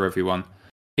comes for everyone.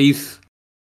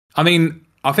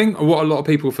 I think what a lot of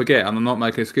people forget, and I'm not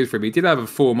making an excuse for him, he did have a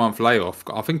 4-month layoff.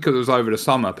 I think because it was over the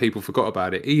summer, people forgot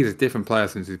about it. He's a different player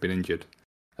since he's been injured.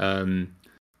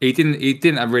 He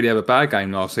didn't really have a bad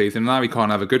game last season. Now he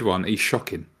can't have a good one. He's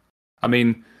shocking.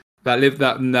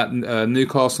 That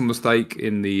Newcastle mistake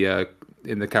in the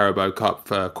Carabao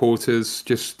Cup quarters,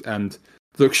 and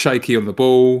looked shaky on the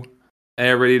ball.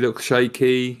 Aerially looked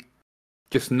shaky.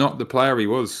 Just not the player he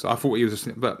was. I thought he was,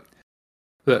 but.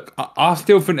 Look, I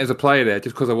still think there's a player there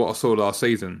just because of what I saw last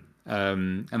season.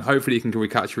 And hopefully he can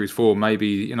recapture his form.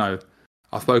 Maybe, I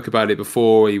spoke about it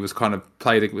before. He was kind of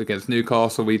played against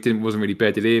Newcastle. Wasn't really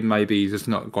bedded in. Maybe he's just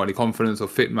not got any confidence or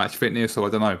match fitness, or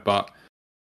I don't know. But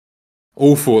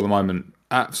awful at the moment.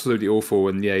 Absolutely awful.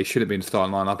 And he should have been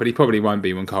starting lineup, but he probably won't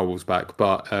be when Colwell's back.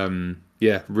 But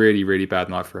really, really bad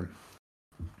night for him.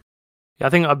 Yeah, I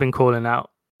think I've been calling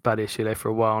out Badiashile for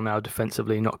a while now.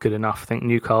 Defensively not good enough. I think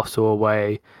Newcastle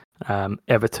away,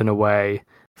 Everton away.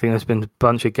 I think there's been a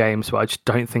bunch of games where I just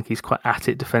don't think he's quite at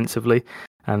it defensively,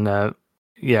 and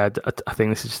I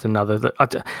think this is just another.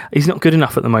 He's not good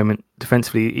enough at the moment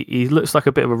defensively. He looks like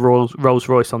a bit of a Rolls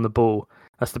Royce on the ball.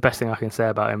 That's the best thing I can say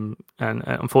about him. And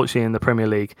unfortunately, in the Premier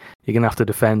League, you're going to have to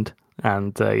defend.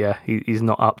 And he's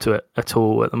not up to it at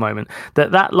all at the moment.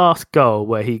 That last goal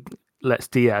where he lets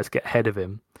Diaz get ahead of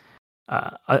him,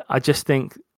 I just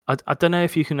think I don't know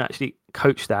if you can actually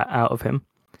coach that out of him.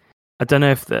 I don't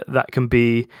know if that can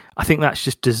be. I think that's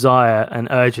just desire and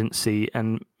urgency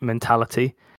and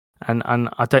mentality, and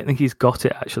I don't think he's got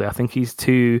it actually. I think he's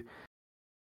too.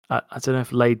 I don't know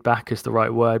if laid back is the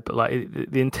right word, but like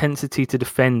the intensity to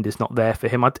defend is not there for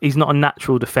him. He's not a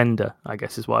natural defender, I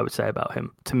guess is what I would say about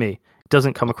him. To me, it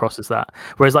doesn't come across as that.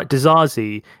 Whereas like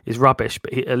Dizazi is rubbish,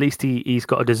 but at least he's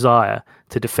got a desire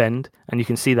to defend, and you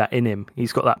can see that in him.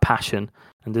 He's got that passion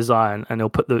and desire, and he'll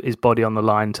put his body on the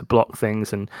line to block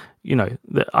things. And you know,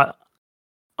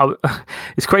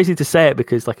 it's crazy to say it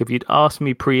because like if you'd asked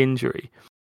me pre-injury,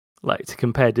 like to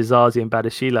compare Dizazi and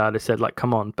Badiashile, I'd have said like,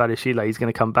 come on, Badiashile, he's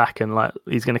going to come back and like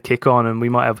he's going to kick on, and we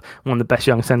might have one of the best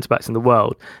young centre backs in the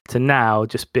world. To now,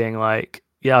 just being like,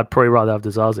 yeah, I'd probably rather have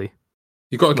Dizazi.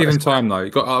 You've got to give him time, though. You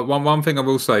got one thing I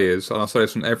will say is, and I say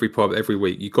this on every pod every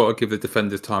week, you've got to give the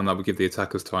defenders time. That would give the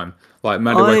attackers time. Like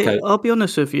I'll be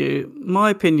honest with you. My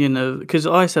opinion of, because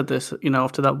I said this, you know,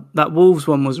 after that Wolves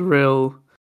one was a real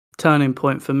turning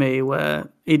point for me, where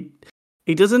he's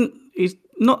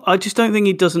not. I just don't think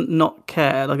he doesn't not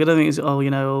care. Like I don't think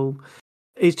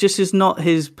it's just is not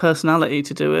his personality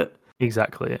to do it.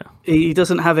 Exactly. Yeah. He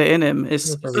doesn't have it in him.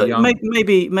 It's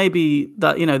maybe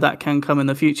that that can come in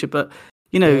the future, but.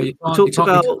 You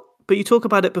talk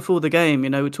about it before the game. You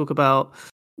know, we talk about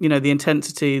the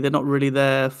intensity. They're not really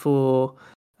there for,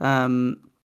 they're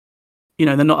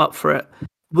not up for it.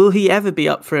 Will he ever be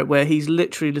up for it? Where he's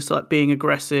literally just like being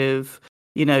aggressive,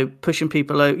 pushing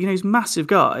people out. He's a massive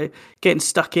guy, getting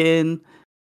stuck in.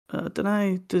 I don't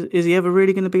know. Is he ever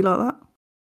really going to be like that?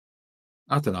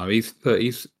 I don't know. He's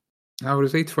how old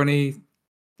is he?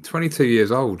 22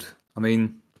 years old. I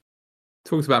mean.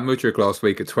 Talked about Mudryk last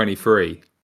week at 23,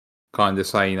 kind of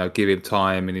saying, give him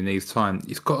time and he needs time.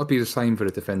 It's got to be the same for the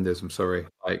defenders. I'm sorry.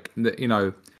 Like,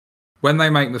 when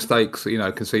they make mistakes,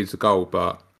 concedes a goal,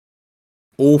 but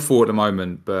awful at the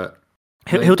moment. But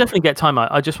he'll definitely get time.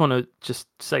 I just want to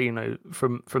say,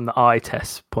 from the eye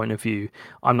test point of view,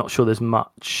 I'm not sure there's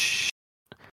much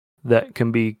that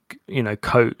can be,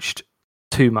 coached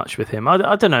too much with him.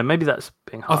 I don't know. Maybe that's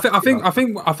being harsh. I think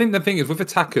the thing is with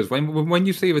attackers, when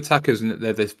you see attackers and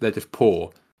they're just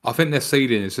poor, I think their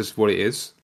ceiling is just what it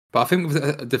is. But I think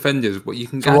with defenders, what you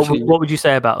can what would you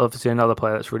say about obviously another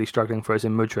player that's really struggling for us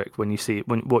in Mudryk? When you see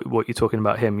what you're talking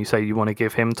about him, you say you want to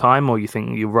give him time, or you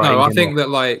think you're right? No, I think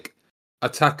that like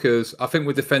attackers. I think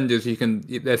with defenders,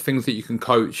 there's things that you can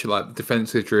coach, like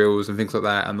defensive drills and things like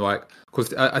that, and like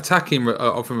because attacking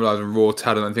often relies on raw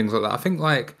talent and things like that. I think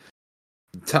like.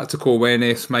 Tactical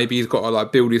awareness. Maybe he's got to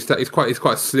like build his. He's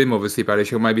quite slim, obviously.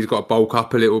 Badiashile. Maybe he's got to bulk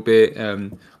up a little bit. I'm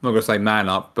not going to say man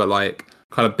up, but like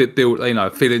kind of build.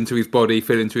 Fill into his body,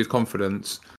 fill into his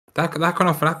confidence. That can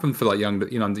often happen for like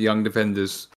young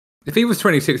defenders. If he was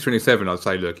 26, 27, I'd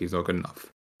say, look, he's not good enough.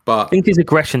 But I think his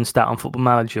aggression stat on Football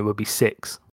Manager would be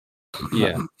 6.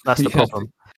 Yeah, that's the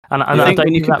problem. And I think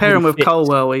when you compare him with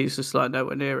Colwell, he's just like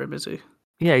nowhere near him, is he?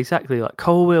 Yeah, exactly. Like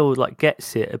Colwell, like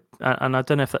gets it, and I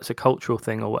don't know if that's a cultural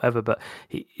thing or whatever, but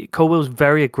Colwell's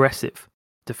very aggressive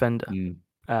defender.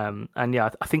 And yeah,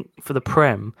 I think for the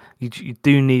Prem, you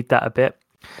do need that a bit.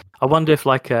 I wonder if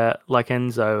like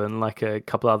Enzo and like a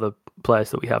couple other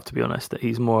players that we have, to be honest, that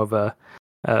he's more of a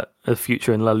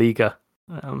future in La Liga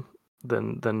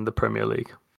than the Premier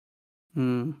League.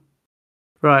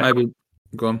 Right. Maybe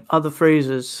go on. Other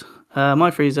freezers. My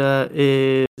freezer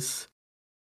is.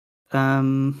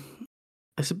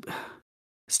 It's a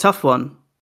tough one,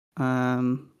 but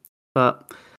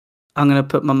I'm going to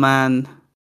put my man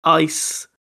ice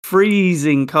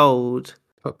freezing cold.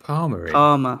 Put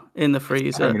Palmer in the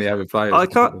freezer. How many other players?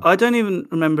 I don't even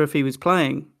remember if he was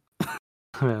playing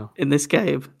in this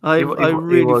game. I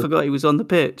really forgot he was on the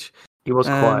pitch. He was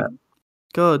quiet.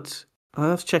 God, I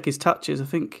have to check his touches. I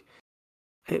think.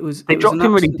 They dropped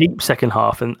him really deep second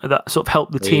half, and that sort of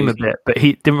helped the team a bit, but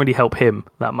he didn't really help him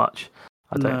that much.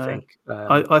 I don't think.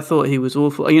 I thought he was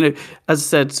awful. As I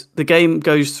said, the game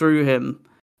goes through him,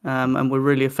 and we're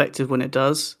really effective when it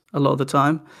does a lot of the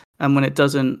time, and when it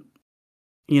doesn't,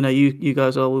 you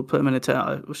guys, we'll put him in a tent.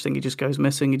 I think he just goes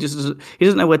missing. He doesn't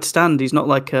know where to stand. He's not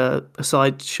like a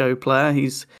sideshow player.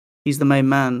 He's the main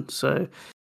man. So,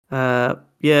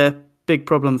 big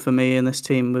problem for me in this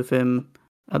team with him.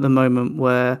 At the moment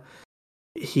where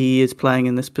he is playing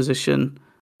in this position,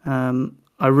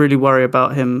 I really worry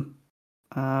about him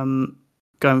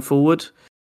going forward.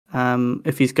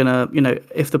 If he's gonna,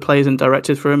 if the play isn't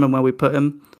directed for him and where we put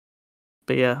him.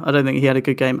 But yeah, I don't think he had a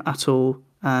good game at all,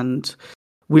 and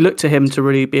we look to him to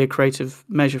really be a creative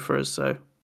measure for us. So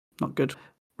not good.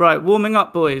 Right, warming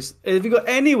up, boys. Have you got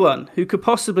anyone who could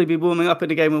possibly be warming up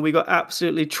in a game when we got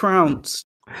absolutely trounced?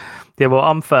 Yeah, well,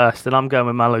 I'm first, and I'm going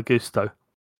with Malo Gusto.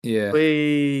 Yeah.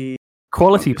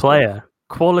 Quality player.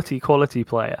 Quality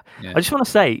player. Yeah. I just want to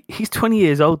say, he's 20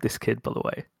 years old, this kid, by the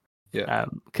way. Yeah.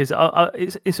 Because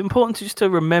it's important to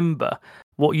remember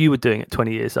what you were doing at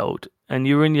 20 years old. And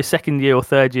you were in your second year or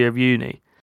third year of uni,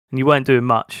 and you weren't doing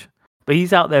much. But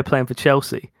he's out there playing for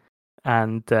Chelsea.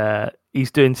 And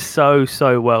he's doing so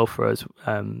well for us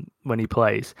when he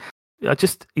plays.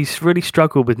 He's really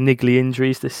struggled with niggly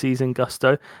injuries this season,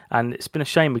 Gusto, and it's been a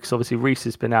shame because obviously Reece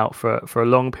has been out for a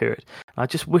long period. I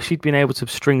just wish he'd been able to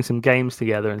string some games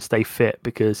together and stay fit,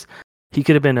 because he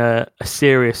could have been a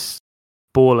serious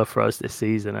baller for us this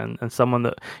season, and someone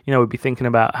that would be thinking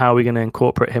about how we're going to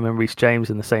incorporate him and Reece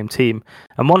James in the same team.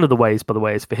 And one of the ways, by the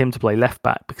way, is for him to play left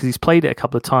back, because he's played it a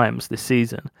couple of times this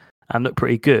season and look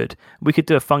pretty good. We could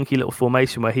do a funky little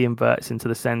formation where he inverts into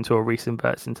the centre or Reece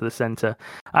inverts into the centre.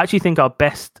 I actually think our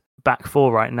best back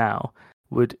four right now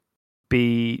would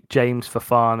be James,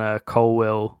 Fofana,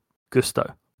 Colwill,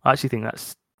 Gusto. I actually think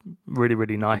that's really,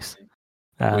 really nice.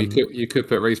 You could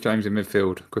put Reece James in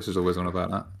midfield. Chris is always on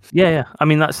about that. Yeah. I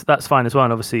mean, that's fine as well.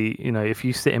 And obviously, if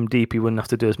you sit him deep, he wouldn't have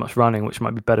to do as much running, which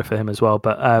might be better for him as well.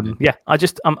 But I'm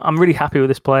really happy with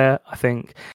this player. I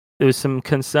think there was some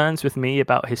concerns with me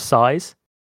about his size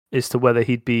as to whether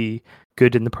he'd be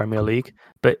good in the Premier League,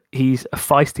 but he's a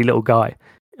feisty little guy.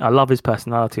 I love his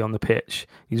personality on the pitch.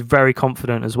 He's very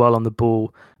confident as well on the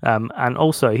ball. And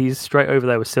also, he's straight over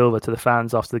there with Silva to the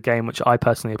fans after the game, which I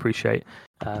personally appreciate.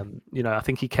 I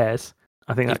think he cares.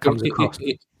 I think that comes across.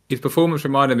 His performance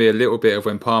reminded me a little bit of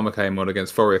when Palmer came on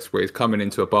against Forest, where he's coming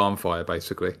into a barn fire,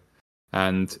 basically.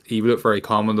 And he looked very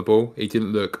calm on the ball. He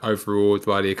didn't look overawed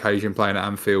by the occasion playing at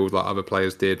Anfield like other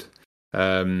players did.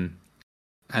 And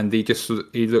he just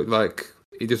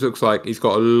looks like he's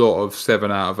got a lot of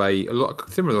 7 out of 8. A lot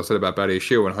similar to what I said about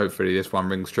Badiashile, and hopefully this one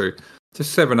rings true.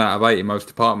 Just 7 out of 8 in most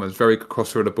departments. Very good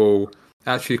crosser of the ball.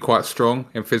 Actually quite strong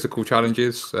in physical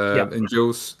challenges and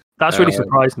duels. That's really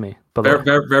surprised me.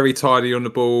 Very tidy on the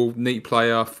ball. Neat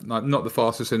player. Not the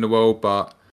fastest in the world,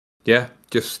 but yeah,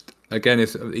 just again,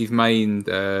 his main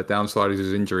downside is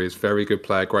his injuries. Very good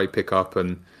player, great pickup,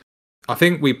 and I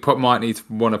think we want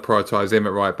to prioritise him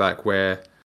at right back, where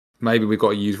maybe we've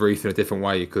got to use Reece in a different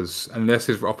way, because unless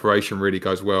his operation really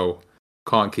goes well,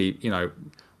 can't keep.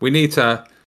 We need to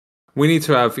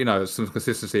have some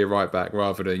consistency at right back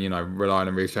rather than relying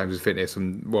on Reece James' fitness,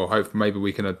 and hopefully maybe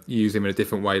we can use him in a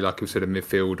different way, like you said, in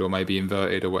midfield or maybe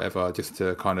inverted or whatever, just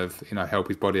to kind of help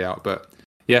his body out. But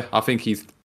yeah, I think he's.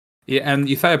 Yeah, and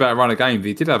you say about a run of games,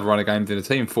 he did have a run of games in the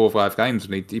team, 4 or 5 games,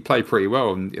 and he played pretty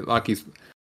well. And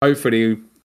hopefully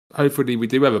we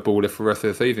do have a baller for the rest of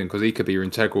the season, because he could be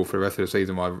integral for the rest of the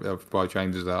season while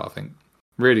James is out. I think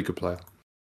really good player.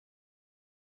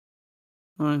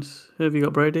 Nice. Who have you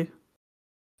got, Brady?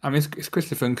 I mean, it's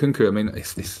Christopher Nkunku. I mean,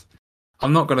 it's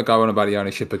I'm not going to go on about the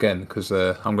ownership again, because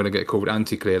I'm going to get called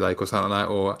anti-Clear Lake or something like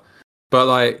that. But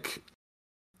like.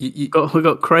 We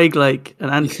got Craig Lake and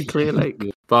anti-Clear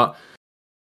Lake. But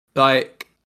like,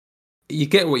 you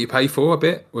get what you pay for a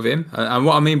bit with him, and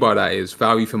what I mean by that is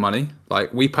value for money.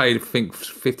 Like, we paid, I think,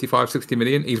 55-60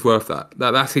 million. He's worth that.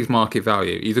 That's his market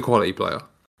value. He's a quality player.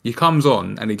 He comes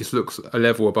on and he just looks a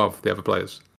level above the other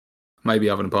players,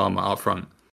 maybe other than Palmer up front.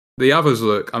 The others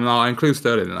look. I mean, I include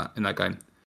Sterling in that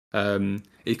game.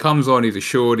 He comes on. He's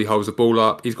assured. He holds the ball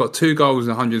up. He's got 2 goals in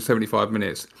 175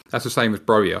 minutes. That's the same as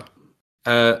Broja.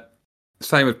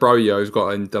 Same as Broja, who's got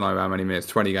in don't know how many minutes,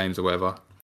 20 games or whatever.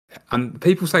 And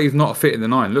people say he's not fit in the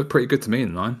 9. Looked pretty good to me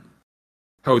in the 9.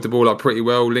 Held the ball up pretty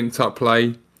well, linked up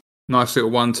play, nice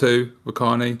little 1-2 with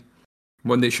Carney.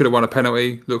 One that should have won a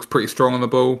penalty. Looks pretty strong on the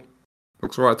ball.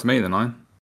 Looks right to me in the 9.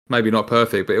 Maybe not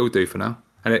perfect, but it'll do for now.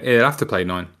 And he'll have to play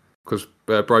 9 because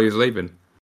Broja's leaving.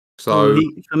 So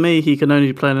for me, he can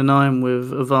only play in a 9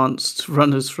 with advanced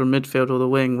runners from midfield or the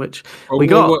wing, which we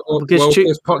got because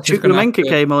Chukwuemeka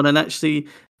came on and actually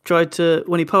tried to.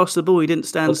 When he passed the ball, he didn't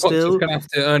stand still. He's going to have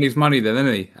to earn his money then,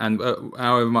 isn't he? And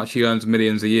however much he earns,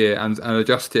 millions a year, and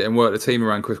adjust it and work the team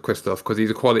around Christoph, because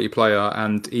he's a quality player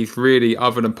and he's really,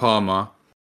 other than Palmer,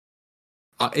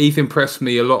 he's impressed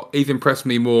me a lot. He's impressed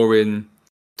me more in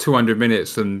 200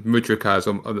 minutes than Mudryk has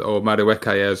or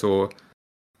Madueke has or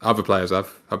other players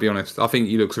have. I'll be honest. I think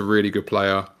he looks a really good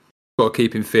player. Got to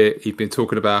keep him fit. He's been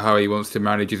talking about how he wants to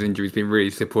manage his injuries. Been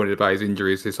really disappointed about his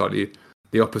injuries. It's like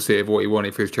the opposite of what he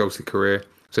wanted for his Chelsea career.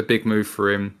 It's a big move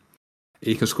for him.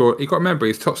 He can score. You got to remember,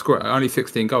 he's top scorer, only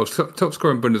 16 goals, top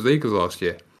scorer in Bundesliga last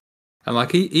year, and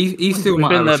like he still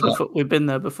might have a shot. We've been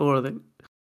there before, I think.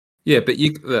 Yeah, but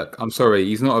look. I'm sorry,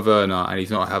 he's not a Werner and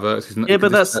he's not a Havertz. He's not, yeah,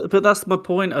 but that's my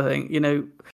point. I think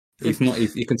he's not.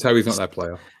 You can tell he's not that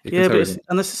player.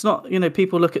 And this is not.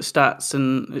 People look at stats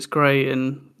and it's great,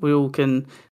 and we all can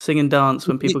sing and dance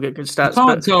when people get good stats. You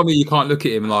can't tell me you can't look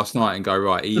at him last night and go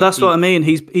right. That's what I mean.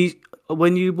 He's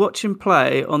when you watch him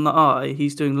play on the eye,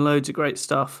 he's doing loads of great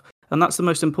stuff, and that's the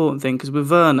most important thing. Because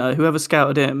with Werner, whoever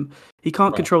scouted him, he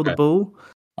can't control the ball.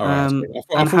 All right,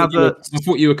 I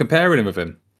thought you were comparing him with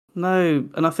him. No,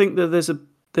 and I think that there's a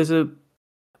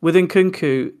within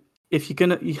Nkunku, if you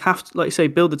have to, like you say,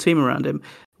 build the team around him.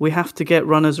 We have to get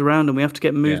runners around him. We have to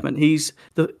get movement.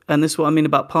 Yeah. And this is what I mean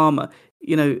about Palmer.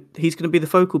 He's going to be the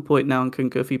focal point now in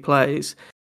Nkunku if he plays,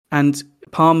 and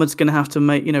Palmer's going to have to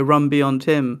run beyond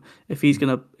him if he's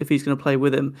going to play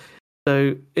with him.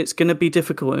 So it's going to be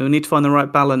difficult, and we need to find the right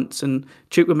balance. And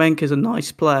Chukwuemeka is a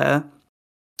nice player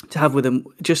to have with him.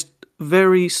 Just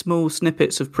very small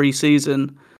snippets of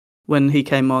pre-season when he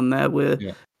came on there with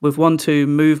 1-2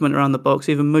 movement around the box.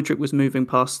 Even Mudryk was moving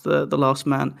past the last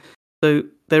man. So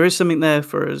there is something there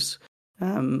for us.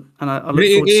 And I look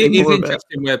forward to seeing more of it. It's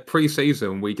interesting where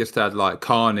pre-season we just had like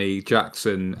Carney,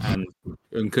 Jackson, and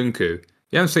Nkunku.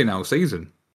 You haven't seen that all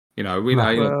season.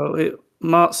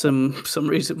 Martson, for some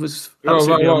reason, was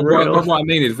absolutely unreal. What I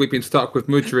mean is we've been stuck with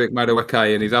Mudryk,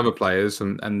 Madueke, and his other players.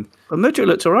 But Mudryk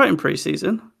looked all right in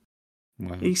pre-season.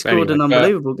 Well, he scored an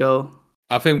unbelievable goal.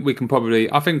 I think we can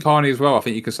I think Carney as well. I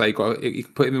think you can say you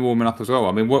can put him in warming up as well.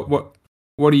 I mean, what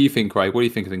do you think, Craig? What do you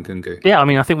think of Nkunku? Yeah, I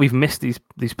mean, I think we've missed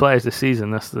these players this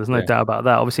season. There's no doubt about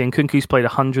that. Obviously, Nkunku's played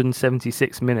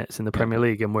 176 minutes in the Premier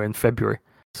League, and we're in February.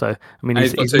 So, I mean,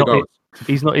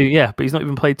 he's not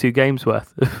even played 2 games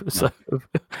worth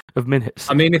of minutes.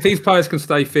 I mean, if these players can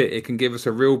stay fit, it can give us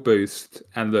a real boost.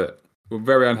 And look, we're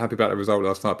very unhappy about the result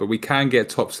last night, but we can get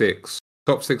top 6.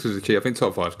 Top 6 is achieved. I think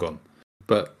top 5's gone,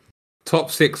 but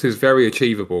top 6 is very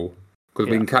achievable because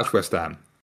we can catch West Ham.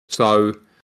 So.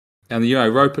 And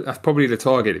that's probably the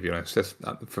target, if you're honest. That's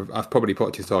probably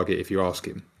Poch's target if you ask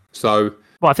him. So,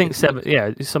 well, I think 7.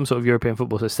 Yeah, some sort of European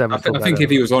football says 7. I think if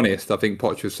he was honest, I think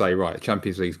Poch would say, right,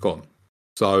 Champions League's gone.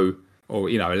 So, or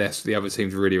unless the other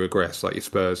teams really regress, like your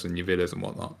Spurs and your Villas and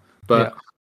whatnot. But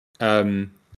Villa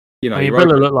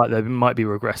look like they might be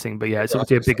regressing, but it's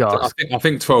obviously a big ask. I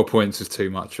think 12 points is too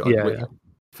much. I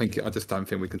just don't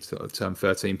think we can sort of turn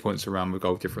 13 points around with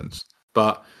goal difference.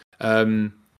 But.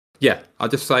 I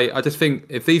just think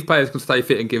if these players can stay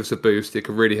fit and give us a boost, it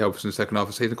could really help us in the second half of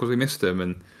the season because we missed them.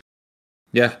 And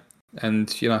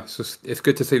it's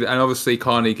good to see that. And obviously,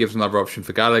 Carney gives another option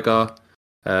for Gallagher,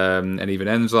 and even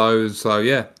Enzo.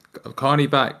 So Carney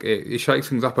back, it shakes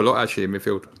things up a lot actually in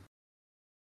midfield.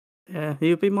 Yeah,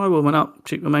 he'll be my warming up.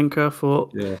 Chukwuemeka, I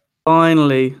thought. Yeah.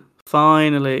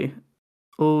 Finally,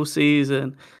 all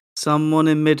season, someone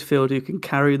in midfield who can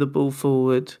carry the ball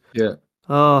forward. Yeah.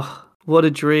 Oh. What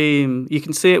a dream. You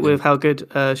can see it with how good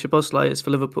Szoboszlai is for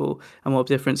Liverpool and what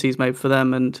difference he's made for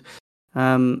them. And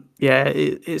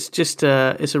it's just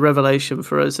it's a revelation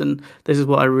for us. And this is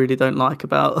what I really don't like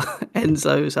about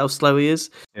Enzo, is how slow he is.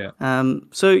 Yeah.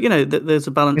 There's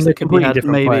a balance that can be had.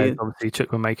 Maybe players, obviously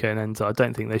Chukwuemeka and Enzo. I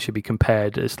don't think they should be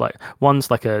compared. It's like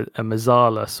one's like a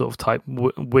Mazzala sort of type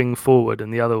wing forward,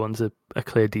 and the other one's a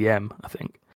clear DM. I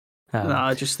think. No,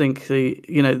 I just think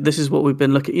this is what we've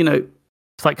been looking.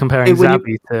 It's like comparing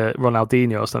Xavi to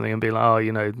Ronaldinho or something and being like,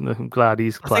 I'm glad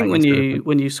he's playing. I think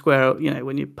when you square out,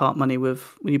 when you part money when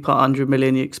you part 100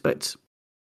 million, you expect,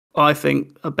 I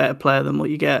think, a better player than what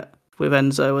you get with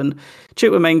Enzo. And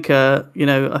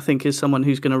Chukwuemeka, I think is someone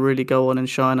who's going to really go on and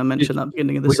shine. I mentioned that at the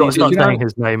beginning of the season. We've got to start saying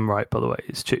his name right, by the way.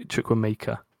 It's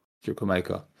Chukwuemeka.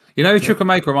 Chukwuemeka.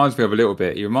 Chukwuemeka reminds me of a little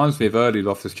bit. He reminds me of early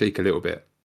Loftus-Cheek a little bit.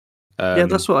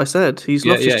 That's what I said. He's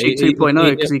Loftus-Cheek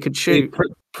 2.0 because he could shoot.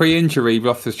 Pre-injury,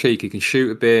 Loftus-Cheek, he can shoot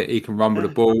a bit. He can run with the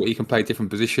ball. He can play different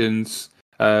positions.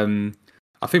 I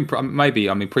think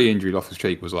pre-injury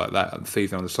Loftus-Cheek was like that. The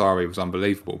season on the Sarri was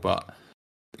unbelievable. But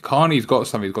Carney's got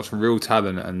something. He's got some real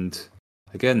talent. And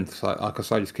again, like I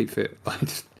say, just keep fit.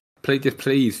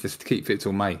 Just keep fit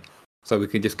till May, so we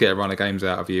can just get a run of games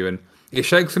out of you. And it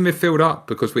shakes the midfield up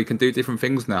because we can do different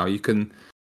things now. You can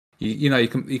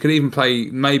even play,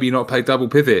 maybe not play double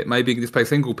pivot, maybe you can just play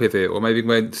single pivot, or maybe you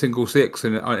can play single 6.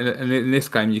 And in this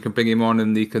game, you can bring him on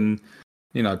and he can,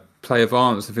 play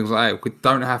advanced and things like that. We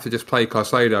don't have to just play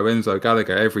Caicedo, Enzo,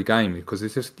 Gallagher every game because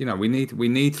it's just, we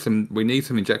need some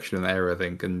injection in that area, I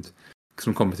think, and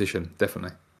some competition,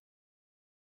 definitely.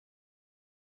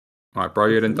 All right, bro,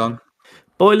 you're then done.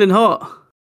 Boiling hot.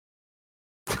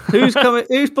 Who's coming?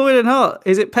 Who's boiling hot?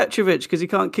 Is it Petrovic because he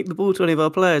can't kick the ball to any of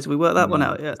our players? We worked that one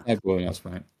out yet. It's boiling us,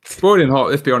 mate. Boiling hot.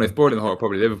 Let's be honest. Boiling hot.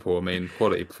 Probably Liverpool. I mean,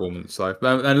 quality performance. So,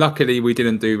 and luckily we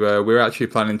didn't do. We were actually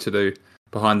planning to do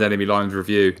behind enemy lines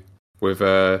review with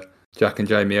Jack and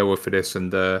Jamie Elwood for this,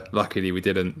 and luckily we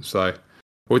didn't. So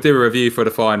we'll do a review for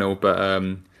the final, but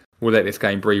we'll let this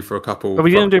game breathe for a couple. Are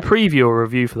we going to do a preview or a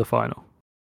review for the final?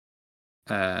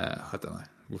 I don't know.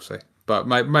 We'll see. But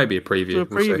maybe a preview. We'll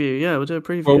do a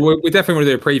preview. Well, we definitely want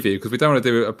to do a preview because we don't want to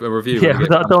do a review. Yeah, I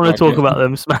don't want to talk about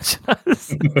them smashing us. Let's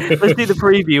do the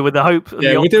preview with the hope.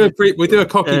 Yeah, we do a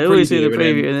cocky preview. Always do the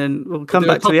preview, and then we'll come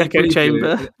back to the echo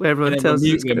chamber where everyone tells us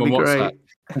it's going to be great.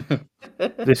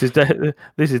 This is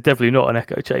definitely not an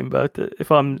echo chamber.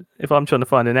 If I'm trying to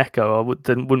find an echo, I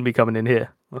wouldn't be coming in here.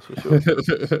 That's for sure.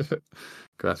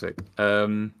 Classic.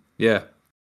 Yeah.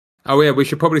 Oh yeah, we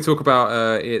should probably talk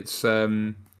about it's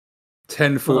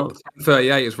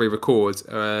 10:38 as we record.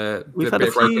 We've had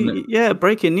a few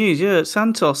breaking news. Yeah,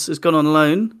 Santos has gone on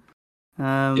loan.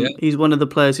 He's one of the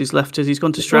players who's left us. He's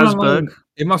gone to Strasbourg.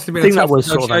 It must have been. I think that was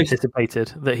sort of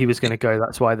anticipated that he was going to go.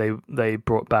 That's why they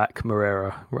brought back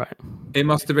Moreira, right? It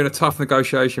must have been a tough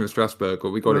negotiation with Strasbourg,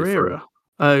 but we got Moreira. It.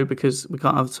 Oh, because we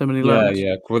can't have so many loans.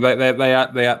 Yeah. Well, they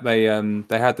had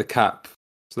the cap,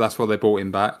 so that's why they brought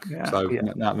him back. Yeah. So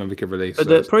that when we could release.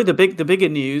 But probably the bigger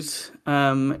news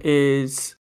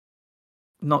is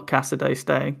not Cassidy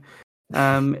staying.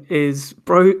 Is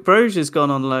Broja's gone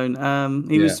on loan.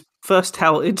 He was first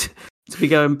touted to be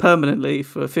going permanently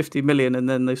for 50 million, and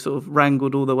then they sort of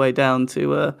wrangled all the way down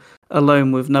to a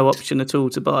loan with no option at all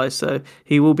to buy. So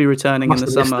he will be returning in the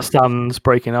summer. The Sun's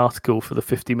breaking article for the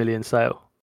 50 million sale.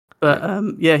 But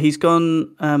he's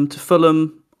gone to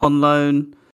Fulham on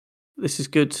loan. This is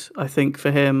good, I think,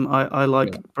 for him. I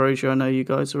like Broja. I know you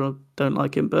guys don't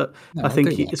like him, but I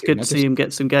think it's good to see him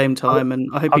get some game time, and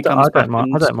I hope he comes back.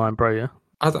 I don't mind Broja.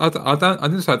 I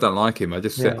didn't say I don't like him. I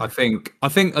just said I think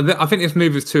this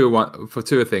move is two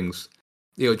of things.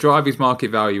 It'll drive his market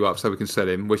value up so we can sell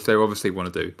him, which they obviously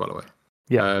want to do, by the way.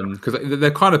 Yeah. Because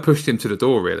they've kind of pushed him to the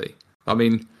door, really. I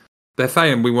mean, they're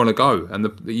saying we want to go, and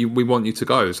we want you to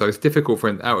go. So it's difficult for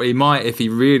him. He might, if he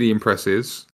really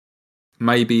impresses,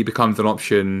 maybe he becomes an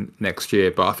option next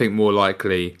year. But I think more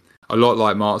likely, a lot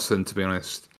like Martson, to be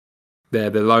honest. They're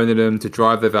loaning them to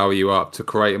drive their value up, to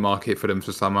create a market for them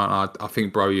for someone. I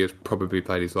think Broja has probably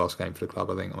played his last game for the club,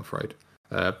 I'm afraid.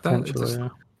 I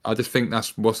just think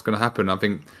that's what's going to happen. I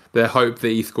think they hope that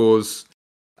he scores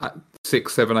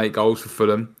 6, 7, 8 goals for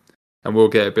Fulham, and we'll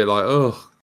get a bit like,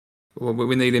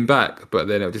 we need him back. But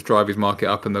then it'll just drive his market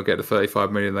up, and they'll get the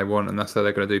 35 million they want, and that's how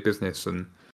they're going to do business. And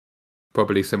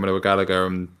probably similar with Gallagher,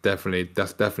 and that's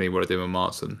definitely what they're doing with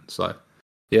Martson. So.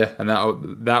 Yeah, and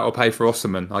that'll pay for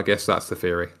Osimhen. I guess that's the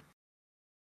theory.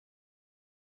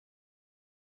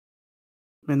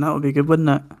 I mean, that would be good, wouldn't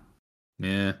it?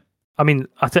 Yeah. I mean,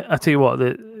 I tell you what,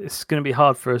 it's going to be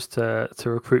hard for us to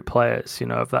recruit players,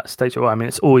 of that stage. Well, I mean,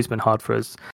 it's always been hard for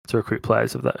us to recruit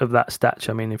players of that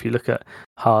stature. I mean, if you look at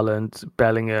Haaland,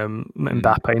 Bellingham,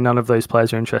 Mbappe, none of those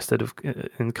players are interested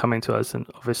in coming to us, and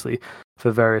obviously for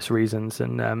various reasons.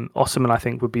 And Osimhen, I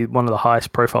think, would be one of the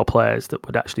highest profile players that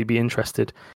would actually be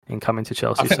interested in coming to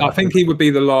Chelsea. I think he would be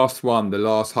the last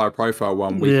high profile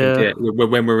one we can get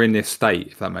when we're in this state,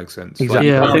 if that makes sense.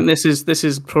 Exactly. I think this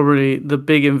is probably the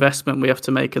big investment we have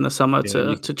to make in the summer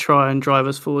to try and drive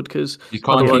us forward, because you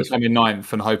can't keep coming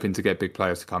ninth and hoping to get big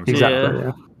players to come. Exactly.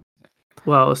 Yeah.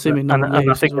 Well, assuming and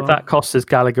I think if that costs us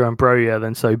Gallagher and Broja,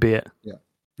 then so be it. Yeah.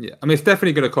 I mean, it's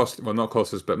definitely going to cost. Well, not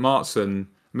cost us, but Martson.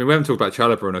 I mean, we haven't talked about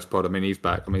Chalobah in this pod. I mean, he's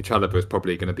back. I mean, Chalobah is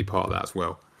probably going to be part of that as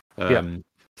well.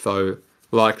 So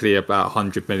likely about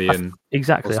 100 million.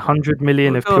 Exactly, 100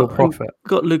 million of pure profit.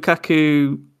 Got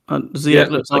Lukaku.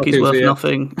 Ziyech looks like he's worth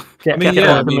nothing. Get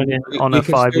 100 million on a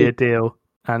 5-year deal,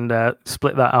 and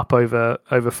split that up over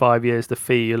 5 years. The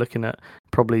fee, you're looking at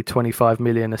probably 25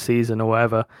 million a season or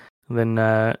whatever. And then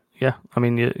I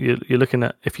mean, you're looking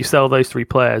at, if you sell those 3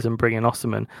 players and bring in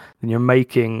Osimhen, then you're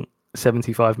making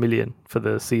 75 million for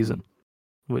the season,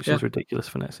 which is ridiculous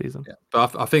for next season. Yeah.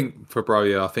 But I think for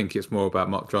Broja, I think it's more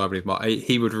about driving his market.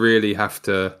 He would really have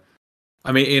to.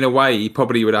 I mean, in a way, he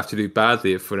probably would have to do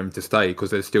badly for him to stay,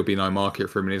 because there'd still be no market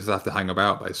for him, and he'd just have to hang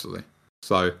about, basically.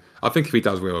 So I think if he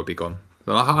does well, he'll be gone.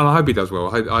 And I hope he does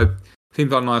well. I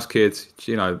seems like a nice kid,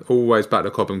 always back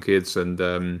to Cobham kids,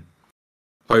 and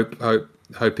hope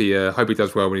he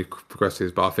does well when he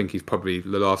progresses. But I think he's probably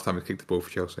the last time he kicked the ball for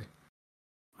Chelsea.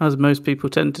 As most people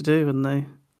tend to do when they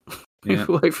move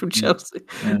away from Chelsea.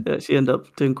 They actually end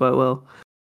up doing quite well.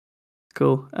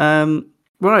 Cool.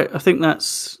 Right, I think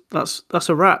that's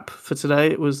a wrap for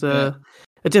today. It was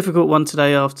a difficult one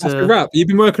today That's a after. wrap. You've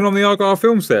been working on the Argyle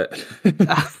film set.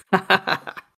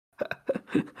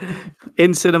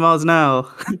 In cinemas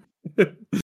now.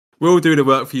 We'll do the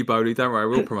work for you, Bodie. Don't worry.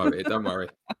 We'll promote it. Don't worry.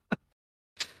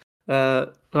 Right.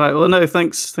 Well, no.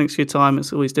 Thanks for your time.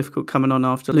 It's always difficult coming on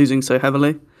after losing so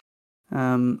heavily.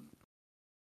 But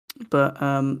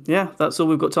that's all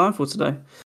we've got time for today.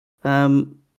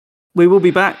 We will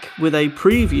be back with a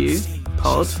preview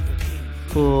pod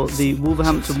for the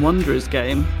Wolverhampton Wanderers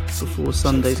game before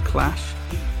Sunday's clash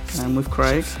with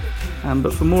Craig.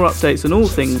 But for more updates on all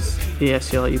things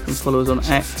ESCR, you can follow us on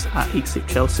X at Eat Sleep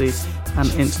Chelsea and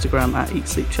Instagram at Eat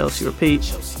Sleep Chelsea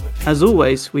Repeat. As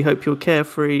always, we hope you're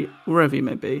carefree wherever you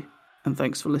may be, and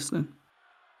thanks for listening.